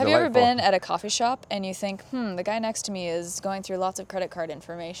 So have you ever been at a coffee shop and you think, the guy next to me is going through lots of credit card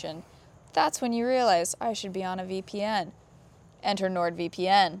information? That's when you realize I should be on a VPN. Enter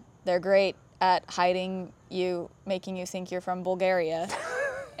NordVPN. They're great at hiding you, making you think you're from Bulgaria.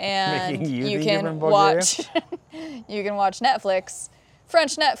 And you can watch Netflix,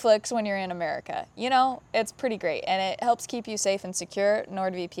 French Netflix, when you're in America. You know, it's pretty great, and it helps keep you safe and secure.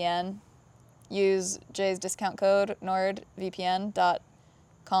 NordVPN. Use Jay's discount code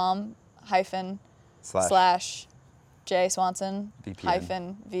nordvpn.com/Jay Swanson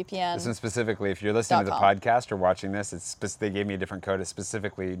 -VPN. This one specifically, if you're listening to the podcast or watching this, they gave me a different code. It's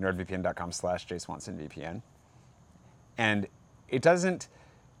specifically nordvpn.com/Jay Swanson VPN. And it doesn't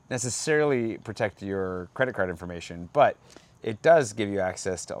necessarily protect your credit card information, but it does give you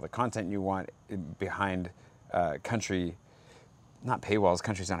access to all the content you want behind country, not paywalls.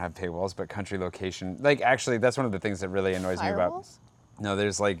 Countries don't have paywalls, but country location. Like, actually, that's one of the things that really annoys me about. No,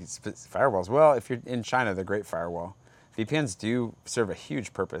 there's like firewalls. Well, if you're in China, they're great firewall. VPNs do serve a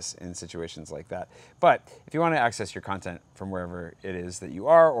huge purpose in situations like that. But if you want to access your content from wherever it is that you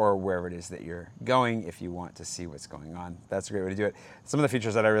are or wherever it is that you're going, if you want to see what's going on, that's a great way to do it. Some of the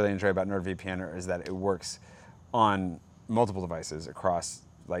features that I really enjoy about NordVPN is that it works on multiple devices across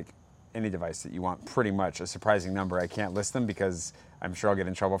like any device that you want, pretty much a surprising number. I can't list them because I'm sure I'll get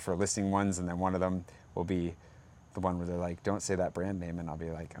in trouble for listing ones, and then one of them will be the one where they're like, don't say that brand name, and I'll be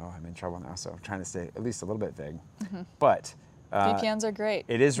like, oh, I'm in trouble now. So I'm trying to stay at least a little bit vague. But VPNs are great.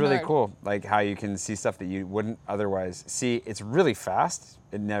 It is really cool, like how you can see stuff that you wouldn't otherwise see. It's really fast.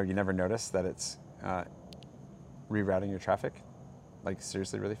 You never notice that it's rerouting your traffic, like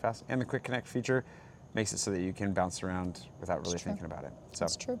seriously really fast. And the Quick Connect feature makes it so that you can bounce around without really thinking about it. So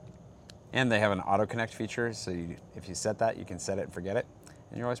that's true. And they have an auto connect feature, so if you set that, you can set it and forget it,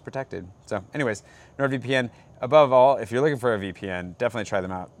 and you're always protected. So anyways, NordVPN, above all, if you're looking for a VPN, definitely try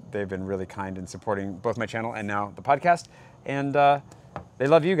them out. They've been really kind in supporting both my channel and now the podcast. And they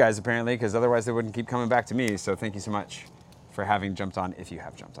love you guys, apparently, because otherwise they wouldn't keep coming back to me. So thank you so much for having jumped on, if you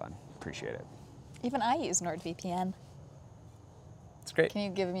have jumped on. Appreciate it. Even I use NordVPN. It's great. Can you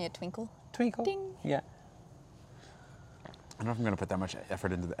give me a twinkle? Twinkle. Ding. Yeah. don't know if I'm going to put that much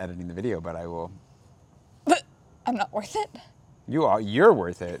effort into editing the video, but I will. I'm not worth it. You're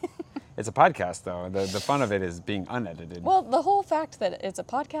worth it. It's a podcast, though. The fun of it is being unedited. Well, the whole fact that it's a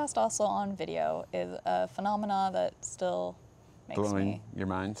podcast also on video is a phenomena that still Blowing your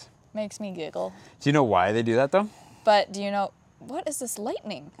mind. makes me giggle. Do you know why they do that, though? But do you know, what is this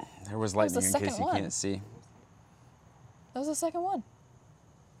lightning? There was was lightning the in second case you one. can't see. That was the second one.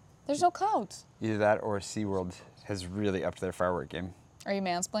 There's no clouds. Either that or SeaWorld has really upped their firework game. Are you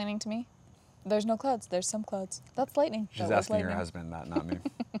mansplaining to me? There's no clouds. There's some clouds. That's lightning. She's That was asking your lightning. husband that, not me.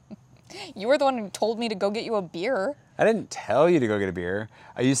 You were the one who told me to go get you a beer. I didn't tell you to go get a beer.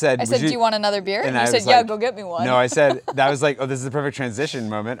 You said. I said, do you want another beer? And you I said, was yeah, like- go get me one. No, I said, that was like, oh, this is the perfect transition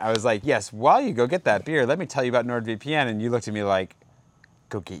moment. I was like, yes, while you go get that beer, let me tell you about NordVPN. And you looked at me like,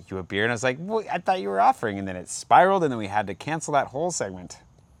 go get you a beer. And I was like, well, I thought you were offering. And then it spiraled, and then we had to cancel that whole segment.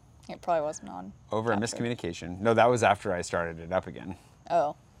 It probably wasn't on. Over a after. miscommunication. No, that was after I started it up again.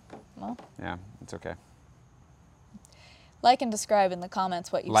 Oh. Well, Yeah, it's okay. like and describe in the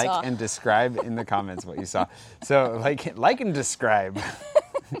comments what you saw. Like and describe in the comments what you saw. So like and describe.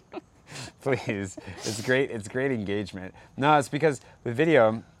 Please. It's great. It's great engagement. No, it's because with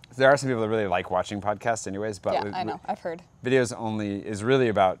video, there are some people that really like watching podcasts anyways, but Yeah, with, I know. I've heard. videos only is really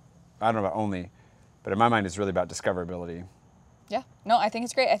about, I don't know about only, but in my mind it's really about discoverability. Yeah. No, I think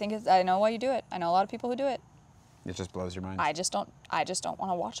it's great. I know why you do it. I know a lot of people who do it. It just blows your mind. I just don't want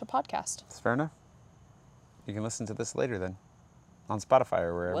to watch a podcast. It's fair enough. You can listen to this later then. On Spotify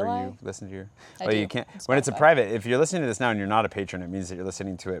or wherever Will I? you listen to your. I Well, do, you can't. on When it's a Spotify. private, if you're listening to this now and you're not a patron, it means that you're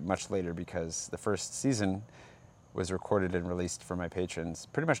listening to it much later because the first season was recorded and released for my patrons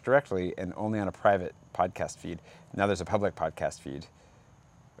pretty much directly and only on a private podcast feed. Now there's a public podcast feed,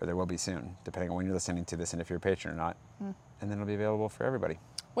 or there will be soon, depending on when you're listening to this and if you're a patron or not. And then it'll be available for everybody.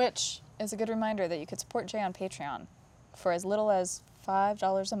 Which is a good reminder that you could support Jay on Patreon for as little as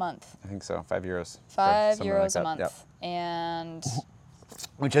 $5 a month. I think so, €5. €5 something like a that. month. Yep. And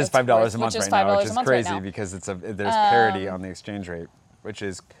Which is It's $5 worth- a month which is right now, $5 which a is month right crazy now. because there's parity on the exchange rate, which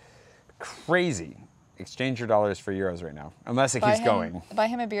is crazy. Exchange your dollars for euros right now, unless it keeps going. buy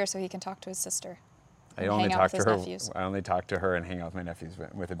him a beer so he can talk to his sister. I and only hang out talk with to his her. nephews. I only talk to her and hang out with my nephews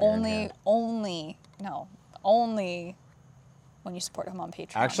with a beer in hand. Only when you support him on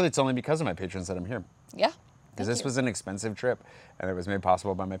Patreon. Actually, it's only because of my patrons that I'm here. yeah. Because thank this you. was an expensive trip, and it was made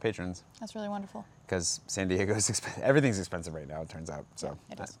possible by my patrons. That's really wonderful. Because San Diego is expensive. Everything's expensive right now, it turns out. So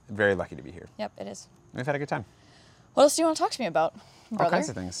Yeah, it is. I'm very lucky to be here. Yep, it is. We've had a good time. What else do you want to talk to me about, brother? All kinds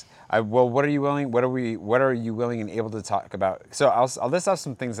of things. Well, what are you willing? What are you willing and able to talk about? So I'll list off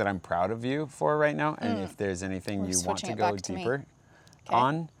some things that I'm proud of you for right now, and if there's anything We're you want switching to it go back to me. deeper Okay.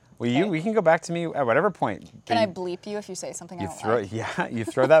 on, Okay. we can go back to me at whatever point. Can but I you- bleep you if you say something I You don't throw, like? yeah, you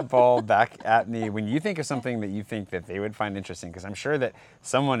throw that ball back at me when you think of something that you think that they would find interesting. Because I'm sure that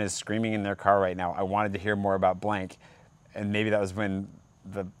someone is screaming in their car right now, "I wanted to hear more about blank," and maybe that was when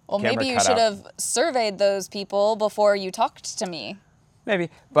the Well, camera maybe you cut should out. have surveyed those people before you talked to me.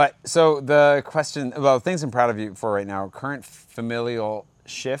 Maybe, but so the question, well, things I'm proud of you for right now: current familial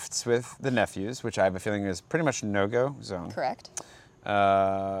shifts with the nephews, which I have a feeling is pretty much no-go zone. Correct.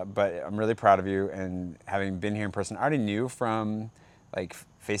 But I'm really proud of you, and having been here in person, I already knew from like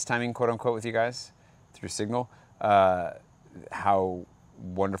FaceTiming, quote unquote, with you guys through Signal, how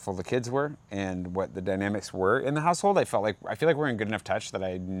wonderful the kids were and what the dynamics were in the household. I feel like we're in good enough touch that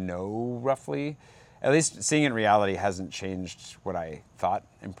I know roughly. At least seeing it in reality hasn't changed what I thought,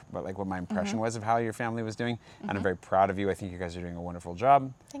 but like what my impression was of how your family was doing. And I'm very proud of you. I think you guys are doing a wonderful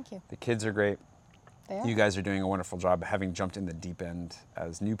job. Thank you. The kids are great. They are. You guys are doing a wonderful job having jumped in the deep end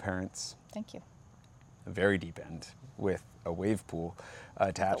as new parents, Thank you. a very deep end with a wave pool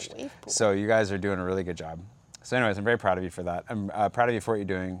attached. wave pool. So you guys are doing a really good job. So anyways, I'm very proud of you for that. I'm proud of you for what you're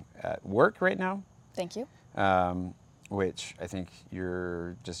doing at work right now, Thank you. which I think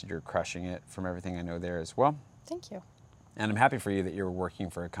you're crushing it from everything I know there as well. Thank you. And I'm happy for you that you're working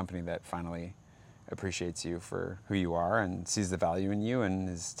for a company that finally appreciates you for who you are and sees the value in you and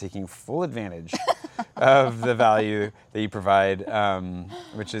is taking full advantage of the value that you provide,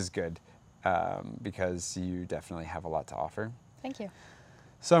 which is good because you definitely have a lot to offer. Thank you.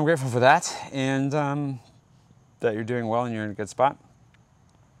 So I'm grateful for that and that you're doing well and you're in a good spot.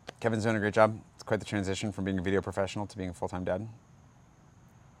 Kevin's doing a great job. It's quite the transition from being a video professional to being a full-time dad.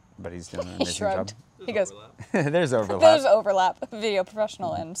 But he's doing an He amazing shrugged. job. He goes, There's overlap. there's overlap. Video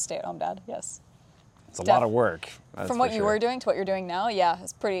professional and stay-at-home dad. Yes. It's a lot of work. that's From for what you sure. were doing to what you're doing now, yeah,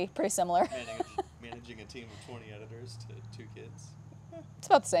 it's pretty similar. Managing a team of 20 editors to 2 kids. It's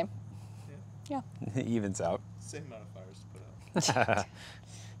about the same. Yeah. Yeah. It evens out. Same amount of fires to put out.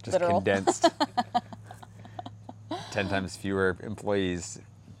 Just Literal. condensed. 10 times fewer employees,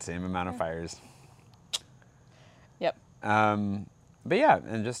 same amount of fires. Yep. But yeah,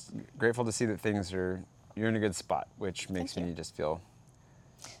 and just grateful to see that you're in a good spot, which makes Thank me you. just feel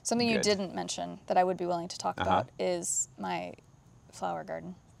Something you Good. didn't mention that I would be willing to talk about is my flower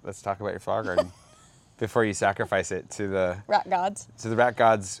garden. Let's talk about your flower garden before you sacrifice it to the Rat gods. rat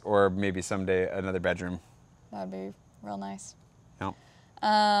gods, or maybe someday another bedroom. That would be real nice. No.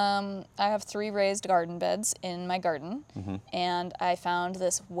 I have 3 raised garden beds in my garden, and I found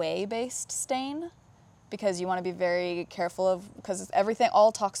this whey-based stain because you want to be very careful of, because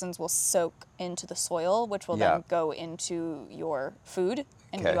all toxins will soak into the soil, which will Yeah. then go into your food,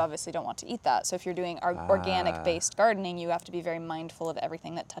 and Okay. you obviously don't want to eat that. So if you're doing organic-based gardening, you have to be very mindful of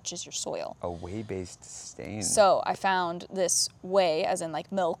everything that touches your soil. A whey-based stain. So I found this whey, as in like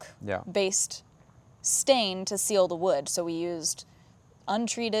milk, Yeah. based stain to seal the wood. So we used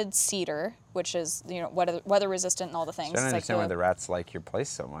untreated cedar, which is weather resistant and all the things. I don't It's understand why like the rats like your place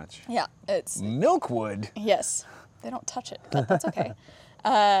so much. yeah, it's Milkwood. yes, they don't touch it, but that's okay.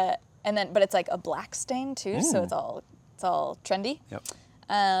 But it's like a black stain too, so it's all trendy. Yep.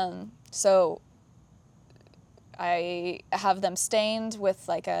 So I have them stained with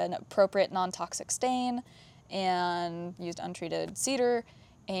like an appropriate non-toxic stain, and used untreated cedar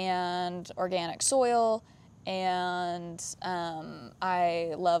and organic soil. And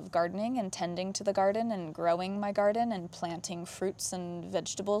I love gardening and tending to the garden and growing my garden and planting fruits and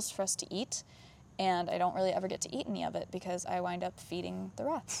vegetables for us to eat. And I don't really ever get to eat any of it because I wind up feeding the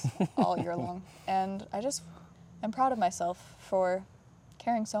rats all year long. And I'm proud of myself for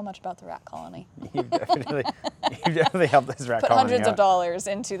caring so much about the rat colony. You've definitely helped this rat Put colony hundreds out. of dollars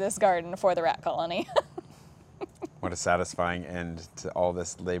into this garden for the rat colony. What a satisfying end to all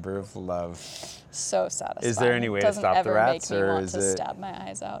this labor of love. So satisfying. Is there any way to Doesn't stop the ever rats, make me or want is to it- stab my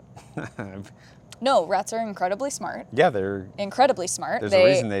eyes out. No, rats are incredibly smart. Yeah, they're Incredibly smart. There's a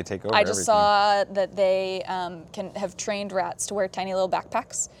reason they take over I just everything. saw that they can have trained rats to wear tiny little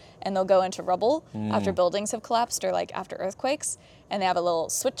backpacks, and they'll go into rubble Hmm. after buildings have collapsed or like after earthquakes, and they have a little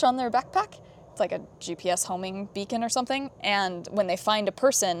switch on their backpack. It's like a GPS homing beacon or something. And when they find a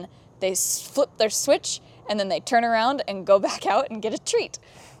person, they flip their switch, and then they turn around and go back out and get a treat.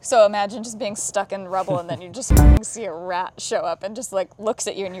 So imagine just being stuck in rubble, and then you just see a rat show up and just like looks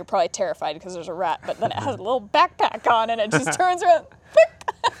at you, and you're probably terrified because there's a rat, but then it has a little backpack on, and it just turns around,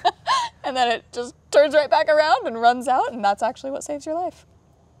 and then it just turns right back around and runs out, and that's actually what saves your life.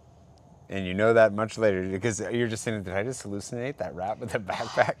 And you know that much later because you're just saying, did I just hallucinate that rat with a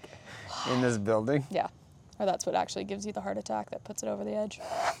backpack in this building? Yeah, or that's what actually gives you the heart attack that puts it over the edge.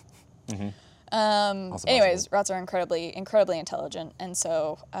 Also Anyways, possible. rats are incredibly intelligent, and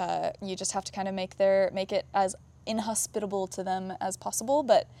so you just have to kind of make it as inhospitable to them as possible.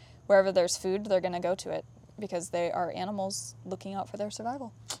 But wherever there's food, they're going to go to it because they are animals looking out for their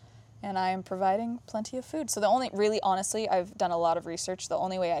survival. And I am providing plenty of food. So honestly, I've done a lot of research. The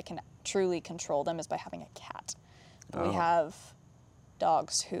only way I can truly control them is by having a cat. But we have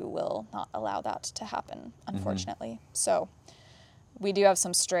dogs who will not allow that to happen, unfortunately. So we do have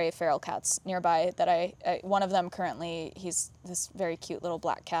some stray feral cats nearby that one of them currently, he's this very cute little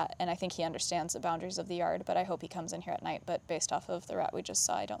black cat, and I think he understands the boundaries of the yard, but I hope he comes in here at night. But based off of the rat we just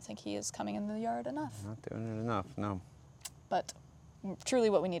saw, I don't think he is coming in the yard enough. Not doing it enough, no. But truly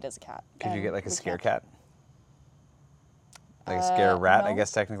what we need is a cat. Could you and get like a we scare can't. cat? Like a scare rat, I no.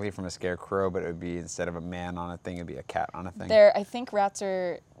 guess technically from a scarecrow, but it would be instead of a man on a thing, it'd be a cat on a thing. I think rats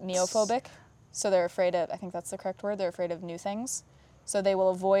are neophobic, so they're afraid of, I think that's the correct word, they're afraid of new things. So they will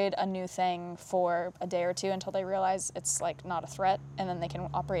avoid a new thing for a day or two until they realize it's like not a threat, and then they can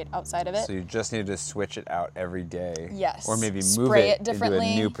operate outside of it. So you just need to switch it out every day. Yes. Or maybe move Spray it into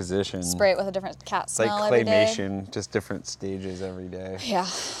differently. a new position. Spray it with a different cat It's like smell every day. claymation, just different stages every day. Yeah,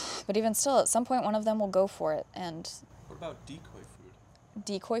 but even still, at some point, one of them will go for it. And What about decoy food?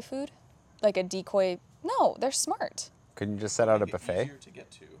 decoy food, like a decoy. No, they're smart. Couldn't you just set out a Make it buffet? easier to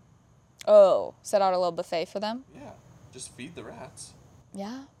get to. Oh, set out a little buffet for them. Yeah, just feed the rats.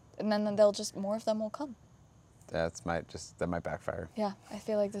 Yeah, and then more of them will come. That might backfire. Yeah, I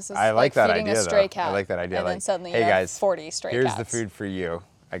feel like this is I like that feeding idea, a stray though. cat. I like that idea. And then Like, suddenly hey, you have guys, 40 stray Here's cats. the food for you.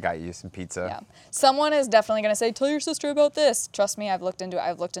 I got you some pizza. Yeah. Someone is definitely going to say, tell your sister about this. Trust me, I've looked into it.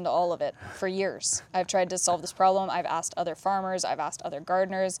 I've looked into all of it for years. I've tried to solve this problem. I've asked other farmers. I've asked other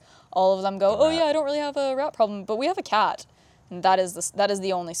gardeners. All of them go, oh yeah, I don't really have a rat problem, but we have a cat. And that is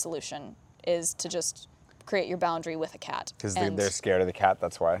the only solution, is to just create your boundary with a cat. Because And they're scared of the cat,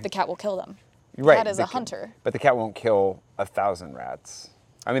 that's why. the cat will kill them. Right, cat is the a hunter. But the cat won't kill 1,000 rats.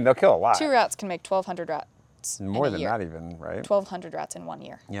 I mean, they'll kill a lot. 2 rats can make 1,200 rats More in a than year. that even, right? 1,200 rats in 1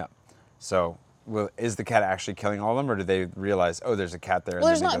 year. Yeah. So is the cat actually killing all of them, or do they realize, oh, there's a cat there? Well, and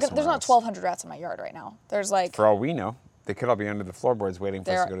there's then they not go there's somewhere not else? 1,200 rats in my yard right now. There's like For all we know, they could all be under the floorboards waiting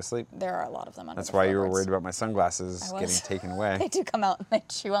for us to go to sleep. there are a lot of them under That's the why you were floorboards. worried about my sunglasses I getting was. taken They away. do come out and they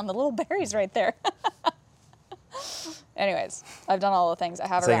chew on the little berries right there. Anyways, I've done all the things. I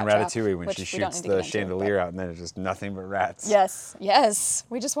have It's a like in rat trap, Ratatouille when which she we don't shoots need to the get into, chandelier out, and then it's just nothing but rats. Yes.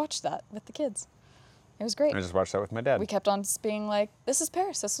 We just watched that with the kids. It was great. I just watched that with my dad. We kept on just being like, "This is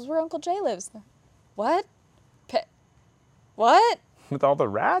Paris. This is where Uncle Jay lives." What? What? With all the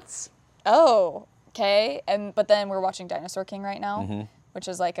rats? Oh, okay. But then we're watching Dinosaur King right now, Mm-hmm. which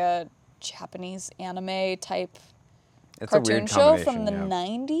is like a Japanese anime type It's a cartoon weird show from combination,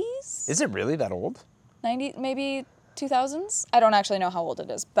 the yeah. 90s. Is it really that old? 90, maybe 2000s. I don't actually know how old it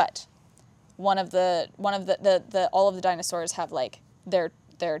is, but one of the all of the dinosaurs have like their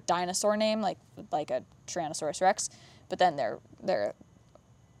dinosaur name, like a Tyrannosaurus Rex, but then their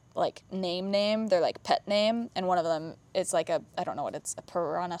like name, their like pet name, and one of them it's like a, I don't know what it's, a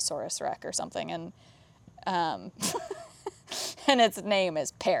Tyrannosaurus Rex or something, and and its name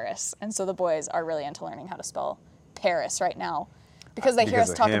is Paris, and so the boys are really into learning how to spell Paris right now. Because they hear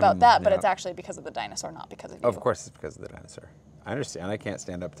Because us of talk him, about that, but yeah. it's actually because of the dinosaur, not because of you. Of course, it's because of the dinosaur. I understand. I can't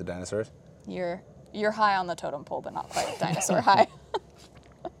stand up to dinosaurs. You're high on the totem pole, but not quite dinosaur high.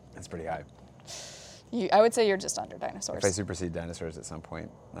 It's pretty high. I would say you're just under dinosaurs. If I supersede dinosaurs at some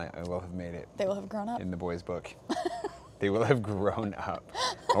point, I will have made it They will have grown up. in the boys' book. They will have grown up.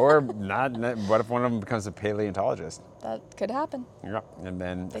 Or not. What if one of them becomes a paleontologist? That could happen. Yeah. And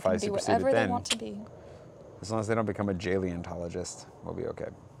then They if I can be supersede it whatever they then, want to be. as long as they don't become a jaleontologist, we'll be okay.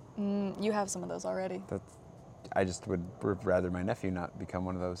 You have some of those already. I just would rather my nephew not become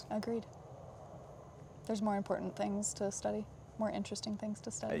one of those. Agreed. There's more important things to study, more interesting things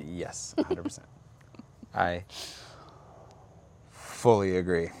to study. Yes, 100%. I fully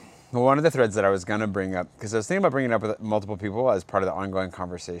agree. Well, one of the threads that I was going to bring up, because I was thinking about bringing it up with multiple people as part of the ongoing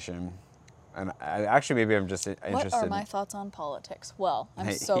conversation, and maybe I'm just interested. What are my thoughts on politics? Well,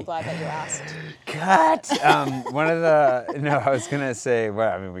 I'm so glad that you asked. Cut! I was going to say,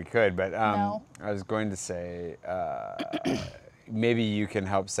 well, I mean, we could, but No. I was going to say maybe you can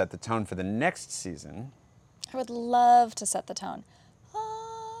help set the tone for the next season. I would love to set the tone.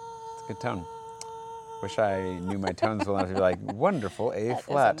 It's a good tone. Wish I knew my tones well enough to be like, wonderful, A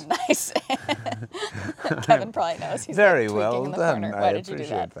flat. Nice. Kevin probably knows. He's Very like well tweaking in the done. corner. I Why did you do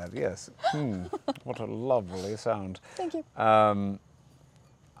appreciate that? that. Yes. What a lovely sound. Thank you.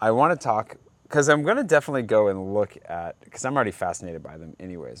 I want to talk, because I'm going to definitely go and look at, because I'm already fascinated by them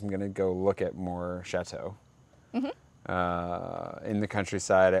anyways, I'm going to go look at more chateau. In the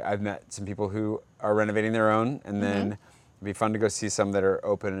countryside. I've met some people who are renovating their own, and then it'd be fun to go see some that are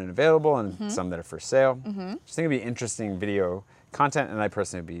open and available and some that are for sale. Just think it'd be interesting video content, and I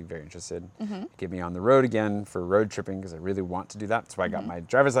personally would be very interested. Get me on the road again for road tripping, because I really want to do that. That's why I got my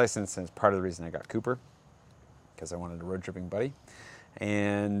driver's license, and it's part of the reason I got Cooper, because I wanted a road tripping buddy.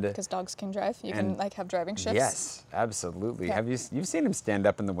 And Because dogs can drive. You can like have driving shifts. yes, absolutely. Yeah. Have you've seen him stand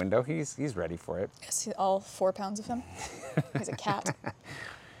up in the window? He's ready for it. See all 4 pounds of him. He's a cat.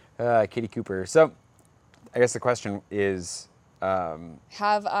 Kitty Cooper. So, I guess the question is,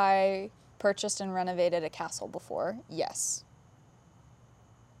 Have I purchased and renovated a castle before? Yes.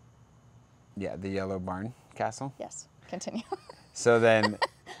 yeah, the Yellow Barn Castle. Yes. Continue. So then,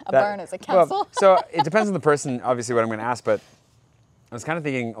 A barn is a castle. so it depends on the person, obviously, what I'm going to ask. But I was kind of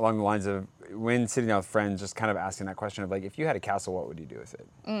thinking along the lines of when sitting down with friends, just kind of asking that question of like, if you had a castle, what would you do with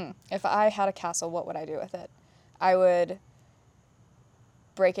it? If I had a castle, what would I do with it? I would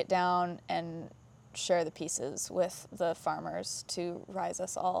break it down and share the pieces with the farmers to rise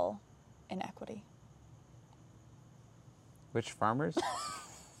us all in equity. Which farmers?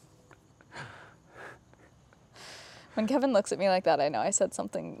 When Kevin looks at me like that, I know I said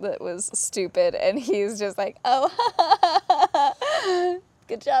something that was stupid, and he's just like, "Oh,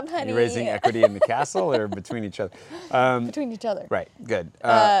 good job, Are honey." you raising equity in the castle or between each other? Between each other. Right. Good.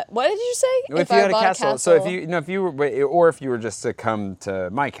 What did you say? if you had a bought castle, so if you were just to come to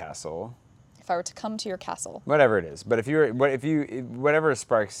my castle, if I were to come to your castle, whatever it is, but whatever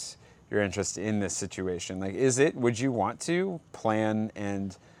sparks your interest in this situation, like, would you want to plan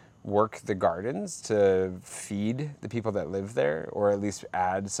and work the gardens to feed the people that live there, or at least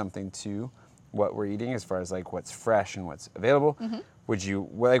add something to what we're eating as far as like what's fresh and what's available? Would you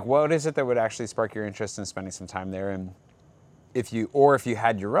what is it that would actually spark your interest in spending some time there? And if you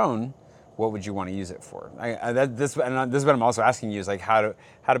had your own, what would you want to use it for? This is what I'm also asking you is like how to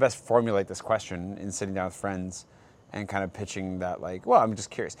best formulate this question in sitting down with friends and kind of pitching that, like, well, I'm just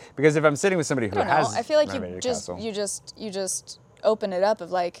curious, because if I'm sitting with somebody who I don't know. has I feel like renovated a you castle, just open it up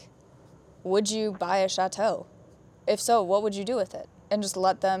of like, would you buy a chateau? If so, what would you do with it? And just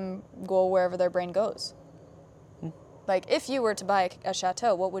let them go wherever their brain goes. Like, if you were to buy a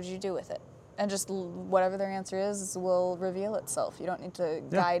chateau, what would you do with it? And just whatever their answer is will reveal itself. You don't need to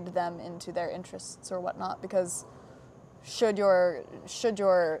guide them into their interests or whatnot, because should your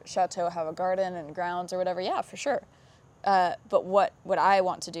chateau have a garden and grounds or whatever? Yeah, for sure. But what I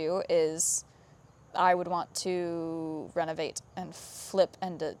want to do is I would want to renovate and flip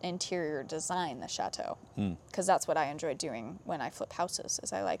and interior design the chateau, because that's what I enjoy doing when I flip houses.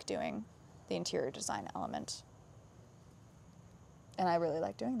 Is I like doing the interior design element, and I really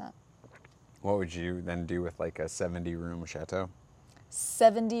like doing that. What would you then do with like a 70-room chateau?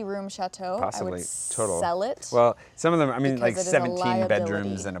 70-room chateau. Possibly I would total. sell it. Well, some of them, I mean, because like it is a 17 liability.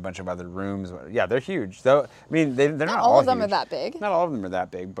 bedrooms and a bunch of other rooms. Yeah, they're huge. Though, I mean, they're not all of them huge. are that big. Not all of them are that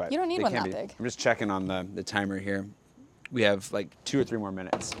big, but You don't need they one can that be. big. I'm just checking on the timer here. We have like 2 or 3 more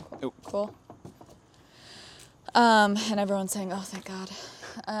minutes. Oh. Cool. And everyone's saying, "Oh, thank God."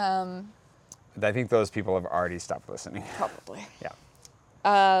 I think those people have already stopped listening. Probably. Yeah.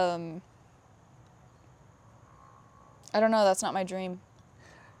 I don't know. That's not my dream.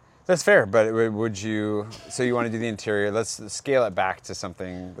 That's fair, but would you? So you want to do the interior? Let's scale it back to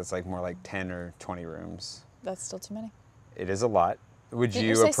something that's like more like 10 or 20 rooms. That's still too many. It is a lot. Would Didn't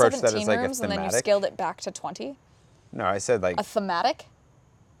you say approach that 17 as like a rooms and then you thematic? scaled it back to 20? No, I said like A thematic?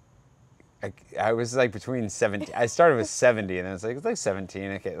 I was like between 70. I started with 70, and then it's like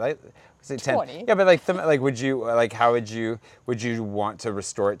 17. Okay, like was it 10? 20. Yeah, but like would you like how would you want to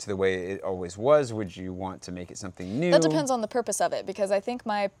restore it to the way it always was? Would you want to make it something new? That depends on the purpose of it, because I think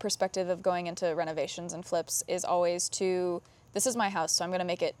my perspective of going into renovations and flips is always to, this is my house, so I'm going to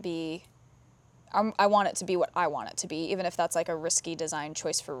make it be, I want it to be what I want it to be, even if that's like a risky design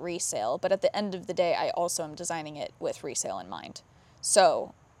choice for resale. But at the end of the day, I also am designing it with resale in mind.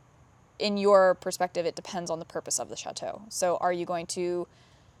 So in your perspective, it depends on the purpose of the chateau. So are you going to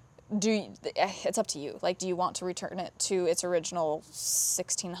it's up to you. Like, do you want to return it to its original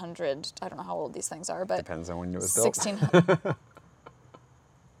 1600, I don't know how old these things are, but Depends on when it was built.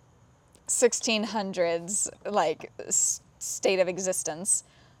 1600s, like, state of existence.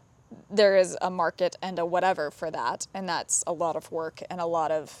 There is a market and a whatever for that, and that's a lot of work and a lot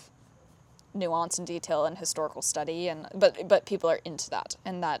of nuance and detail and historical study, and but people are into that,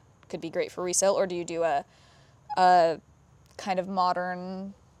 and that could be great for resale. Or do you do a kind of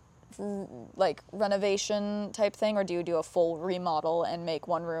modern, like, renovation type thing, or do you do a full remodel and make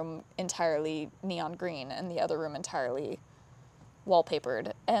one room entirely neon green and the other room entirely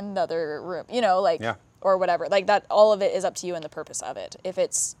wallpapered and the other room, like, or whatever. Like, that, all of it is up to you and the purpose of it. If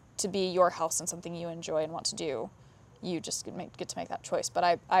it's to be your house and something you enjoy and want to do, you just get to make that choice.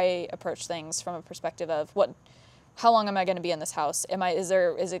 But I approach things from a perspective of how long am I going to be in this house? Is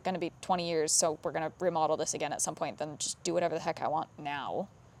it going to be 20 years? So we're going to remodel this again at some point. Then just do whatever the heck I want now.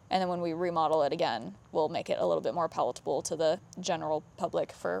 And then when we remodel it again, we'll make it a little bit more palatable to the general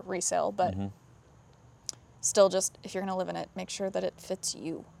public for resale. But still, just, if you're going to live in it, make sure that it fits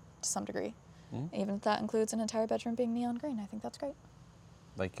you to some degree. Even if that includes an entire bedroom being neon green, I think that's great.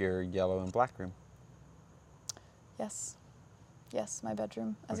 Like your yellow and black room. Yes. Yes, my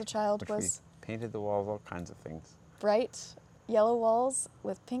bedroom as a child was we painted the walls, all kinds of things. bright yellow walls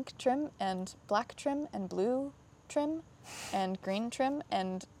with pink trim and black trim and blue trim and green trim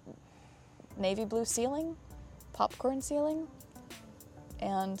and navy blue ceiling, popcorn ceiling,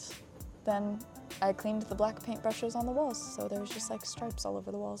 and then I cleaned the black paintbrushes on the walls, so there was just like stripes all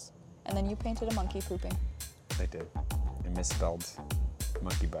over the walls. And then you painted a monkey pooping. I did. I misspelled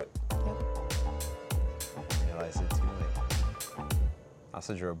monkey butt. Yep. I realized it too late. I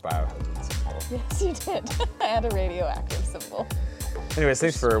also drew a biohazard symbol. Yes, you did. I had a radioactive symbol. Anyways,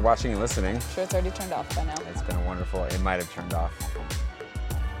 thanks for watching and listening. I'm sure it's already turned off by now. It's been a wonderful, it might have turned off.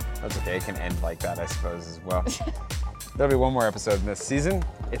 That's okay, it can end like that, I suppose, as well. There'll be one more episode in this season,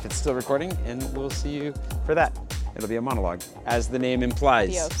 if it's still recording, and we'll see you for that. It'll be a monologue, as the name implies.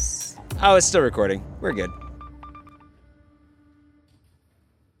 Adios. Oh, it's still recording. We're good.